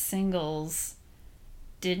follow-up singles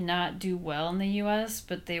did not do well in the US,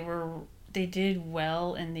 but they did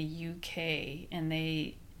well in the UK. And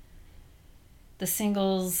the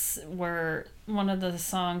singles were, one of the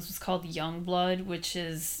songs was called Youngblood, which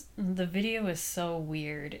is, the video is so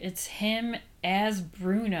weird. It's him as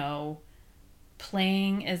Bruno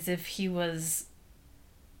playing as if he was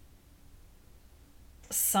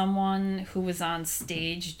someone who was on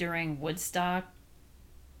stage during Woodstock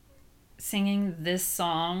singing this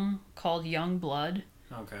song called Young Blood.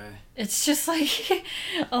 Okay. It's just a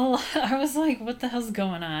lot. I was like, what the hell's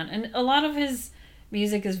going on? And a lot of his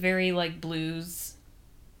music is very blues,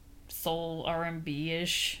 soul,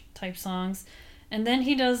 R&B-ish type songs. And then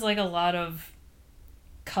he does a lot of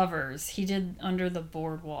covers. He did Under the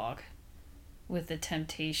Boardwalk with the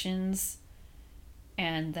Temptations,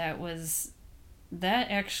 and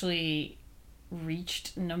that actually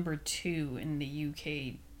reached number 2 in the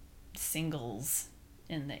UK singles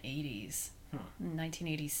in the 80s, in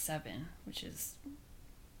 1987, which is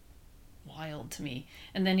wild to me.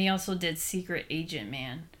 And then he also did Secret Agent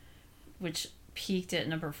Man, which peaked at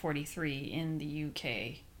number 43 in the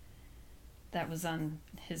UK. That was on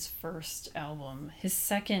his first album. His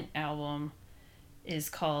second album is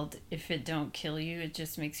called If It Don't Kill You, It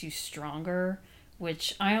Just Makes You Stronger,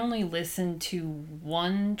 which I only listened to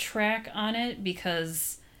one track on it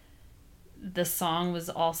because the song was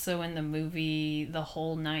also in the movie The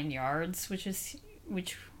Whole Nine Yards, which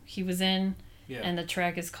he was in. Yeah. And the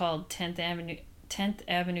track is called 10th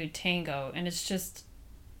Avenue Tango, and it's just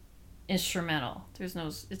instrumental.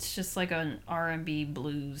 It's just like an R&B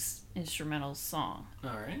blues instrumental song. All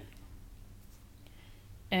right.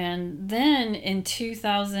 And then in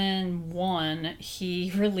 2001,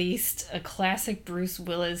 he released a classic Bruce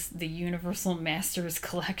Willis, The Universal Masters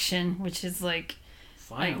Collection, which is like,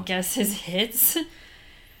 Finally. I guess, his hits.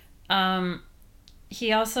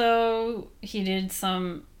 He did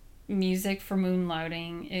some music for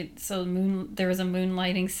Moonlighting. There was a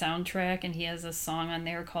Moonlighting soundtrack, and he has a song on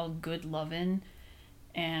there called Good Lovin',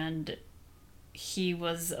 and he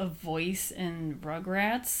was a voice in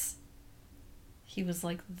Rugrats. He was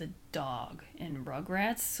like the dog in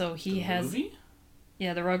Rugrats. So he has movie?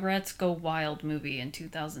 Yeah, the Rugrats Go Wild movie in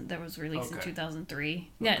 2000 that was released in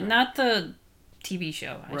 2003. Yeah, Okay. not the TV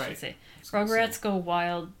show, I should say. Rugrats Go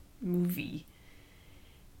Wild movie.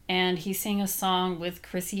 And he sang a song with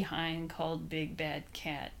Chrissie Hynde called Big Bad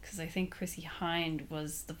Cat, because I think Chrissie Hynde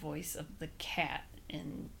was the voice of the cat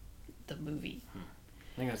in the movie. I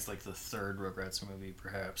think that's like the third Rugrats movie,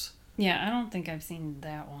 perhaps. Yeah, I don't think I've seen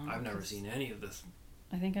that one. I've never seen any of this.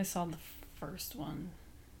 I think I saw the first one,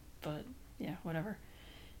 but yeah, whatever.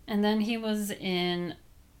 And then he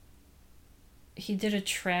did a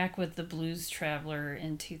track with the Blues Traveler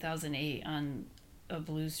in 2008 on a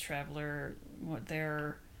Blues Traveler,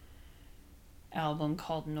 their album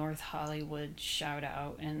called North Hollywood Shout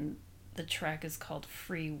Out, and the track is called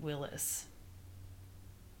Free Willis.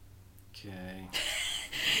 Okay.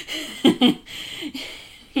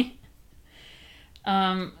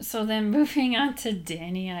 So then moving on to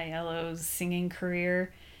Danny Aiello's singing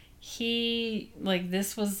career,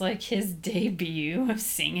 this was like his debut of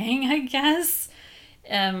singing, I guess,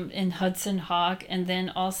 in Hudson Hawk, and then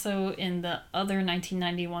also in the other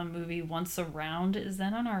 1991 movie Once Around. Is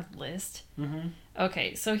that on our list? Mm-hmm.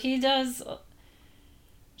 Okay, so he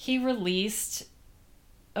released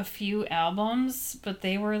a few albums, but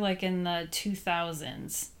they were like in the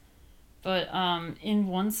 2000s. But in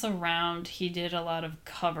Once Around, he did a lot of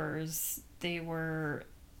covers. They were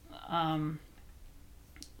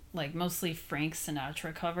like mostly Frank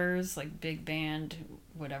Sinatra covers, like big band,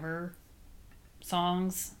 whatever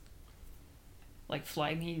songs, like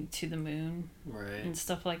Fly Me to the Moon, right, and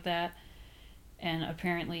stuff like that. And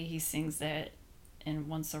apparently he sings that in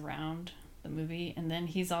Once Around, the movie. And then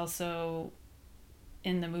he's also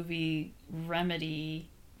in the movie Remedy,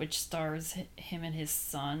 which stars him and his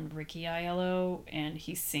son Ricky Aiello, and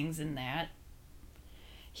he sings in that.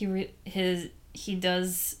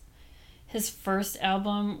 His first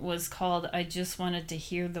album was called I Just Wanted to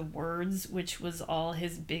Hear the Words, which was all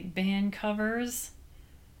his big band covers.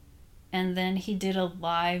 And then he did a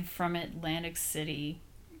Live from Atlantic City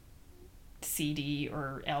CD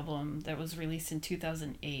or album that was released in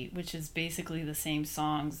 2008, which is basically the same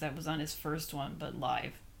songs that was on his first one, but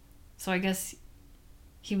live. So I guess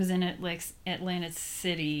he was in it like Atlantic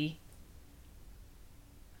City,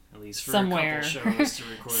 at least for somewhere, a couple shows to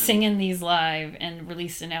record singing these live, and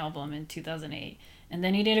released an album in 2008. And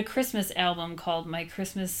then he did a Christmas album called My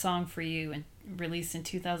Christmas Song for You, and released in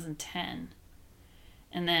 2010.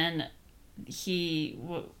 And then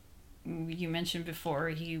you mentioned before,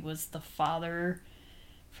 he was the father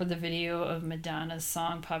for the video of Madonna's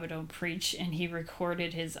song Papa Don't Preach, and he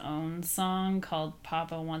recorded his own song called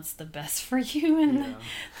Papa Wants the Best for You, and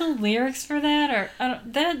the lyrics for that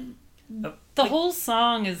the whole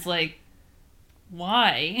song is like,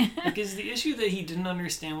 why? Because the issue that he didn't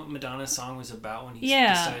understand what Madonna's song was about when he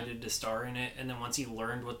decided to star in it, and then once he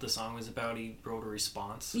learned what the song was about, he wrote a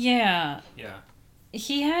response. Yeah.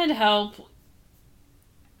 He had help.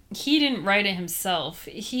 He didn't write it himself.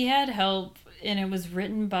 He had help, and it was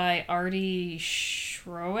written by Artie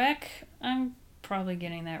Schroeck. I'm probably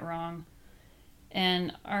getting that wrong.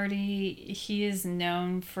 And Artie, he is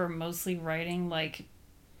known for mostly writing, like,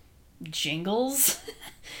 jingles.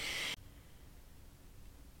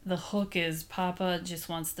 The hook is, Papa just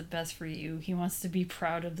wants the best for you. He wants to be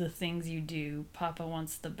proud of the things you do. Papa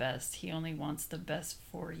wants the best. He only wants the best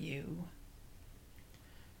for you.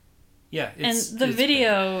 Yeah, and the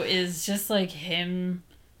video is just like him,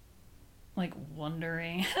 like,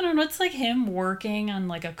 wondering. I don't know, it's like him working on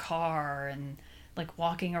like a car and like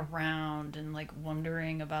walking around and like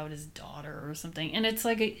wondering about his daughter or something. And it's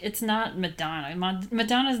like, it's not Madonna.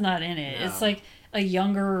 Madonna's not in it. No. It's like a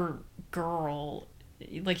younger girl.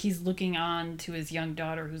 Like, he's looking on to his young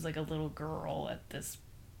daughter who's like a little girl at this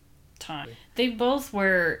time. They both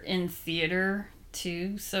were in theater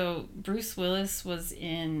too. So Bruce Willis was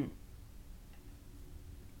in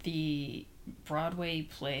the Broadway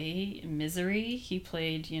play, Misery. He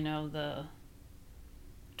played, the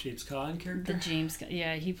James Caan character?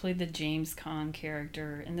 He played the James Caan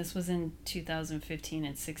character, and this was in 2015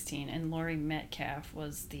 and 16, and Laurie Metcalf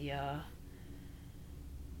was the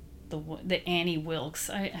Annie Wilkes.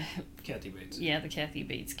 Kathy Bates. Yeah, the Kathy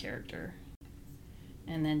Bates character.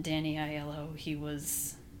 And then Danny Aiello, he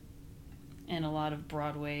was in a lot of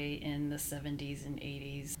Broadway in the 70s and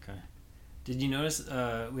 80s. Okay. Did you notice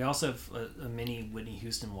we also have a mini Whitney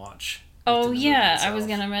Houston watch? Oh, yeah, I was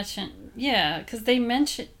going to mention, because they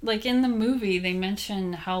mention, like in the movie, they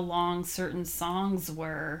mention how long certain songs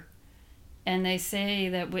were, and they say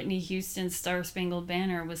that Whitney Houston's Star Spangled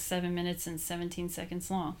Banner was 7 minutes and 17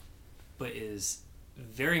 seconds long. But is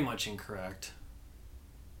very much incorrect.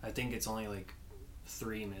 I think it's only like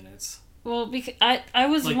 3 minutes. Well, because I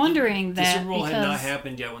was wondering that the Super Bowl because, had not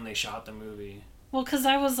happened yet when they shot the movie. Well, because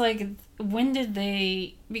I was like, when did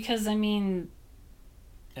they... Because, I mean...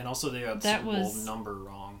 And also they got the Super Bowl number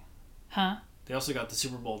wrong. Huh? They also got the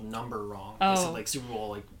Super Bowl number wrong. Oh. They said like Super Bowl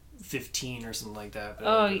like 15 or something like that.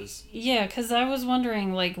 But yeah, because I was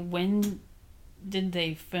wondering, like, when did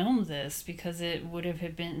they film this? Because it would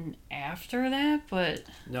have been after that, but...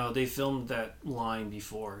 No, they filmed that line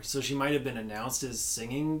before. So she might have been announced as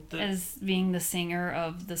singing... As being the singer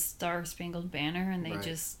of the Star Spangled Banner, and they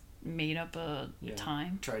just made up a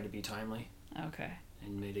time? Tried to be timely. Okay.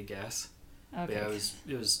 And made a guess. Okay. But yeah,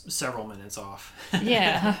 it was several minutes off.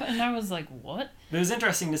 Yeah, and I was like, what? But it was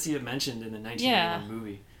interesting to see it mentioned in a 1991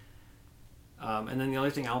 movie. And then the other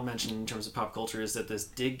thing I'll mention in terms of pop culture is that this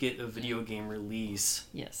did get a video game release.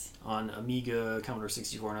 Yes. On Amiga, Commodore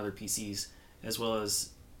 64, and other PCs, as well as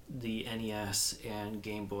the NES and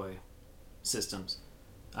Game Boy systems.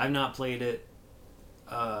 I've not played it.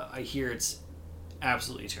 I hear it's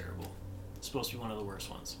absolutely terrible. It's supposed to be one of the worst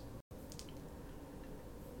ones.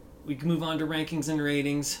 We can move on to rankings and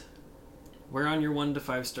ratings. Where on your 1 to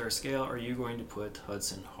 5 star scale are you going to put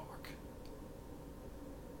Hudson Hawk?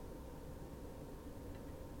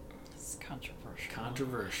 It's controversial.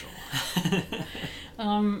 Controversial.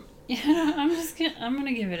 I'm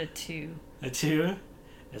gonna give it a 2. A 2?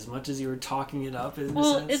 As much as you were talking it up in a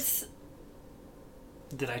well, sense? it's...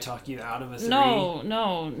 Did I talk you out of a 3? No.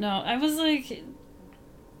 I was like...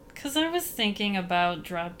 Because I was thinking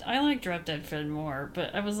about I like Drop Dead Fred more,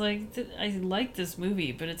 but I was like, I like this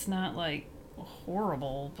movie, but it's not, like,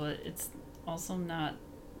 horrible, but it's also not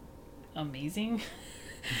amazing.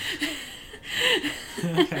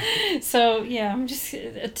 Okay. So, yeah, I'm just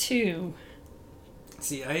a 2.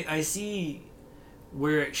 See, I see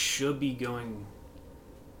where it should be going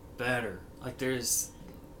better. Like, there's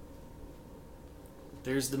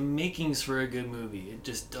the makings for a good movie. It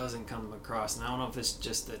just doesn't come across. And I don't know if it's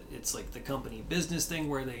just that it's like the company business thing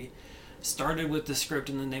where they started with the script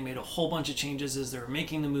and then they made a whole bunch of changes as they were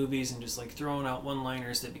making the movies and just like throwing out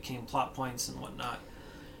one-liners that became plot points and whatnot.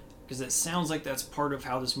 Because it sounds like that's part of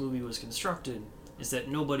how this movie was constructed, is that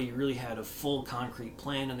nobody really had a full concrete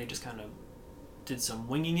plan and they just kind of did some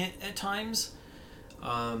winging it at times.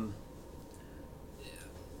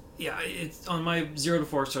 Yeah, it's on my 0 to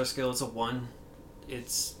 4 star scale, it's a 1.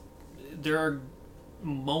 There are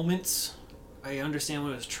moments I understand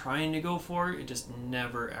what it was trying to go for. It just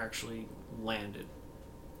never actually landed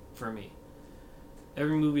for me.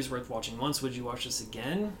 Every movie is worth watching once. Would you watch this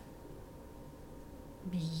again?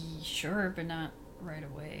 Sure, but not right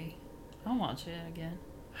away. I'll watch it again.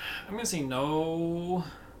 I'm gonna say no.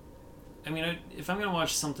 I mean, if I'm gonna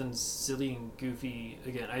watch something silly and goofy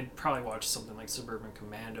again, I'd probably watch something like Suburban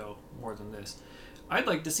Commando more than this. I'd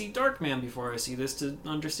like to see Darkman before I see this to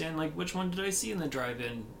understand, like, which one did I see in the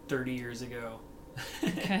drive-in 30 years ago.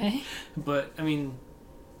 Okay. But, I mean,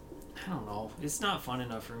 I don't know. It's not fun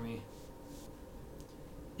enough for me.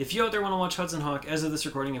 If you out there want to watch Hudson Hawk, as of this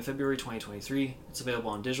recording in February 2023, it's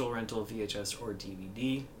available on digital rental, VHS, or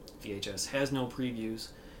DVD. VHS has no previews.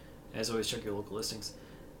 As always, check your local listings.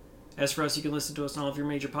 As for us, you can listen to us on all of your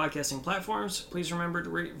major podcasting platforms. Please remember to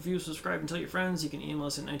rate, review, subscribe, and tell your friends. You can email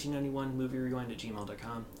us at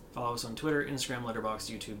 1991movierewind@gmail.com. Follow us on Twitter, Instagram, Letterboxd,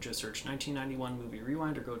 YouTube. Just search 1991 Movie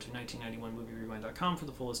Rewind or go to 1991movierewind.com for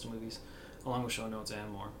the full list of movies, along with show notes and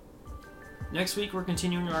more. Next week, we're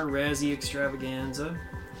continuing our Razzie extravaganza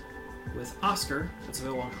with Oscar. That's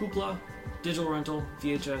available on Hoopla, digital rental,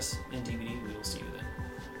 VHS, and DVD. We will see you then.